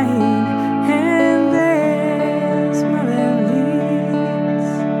rij.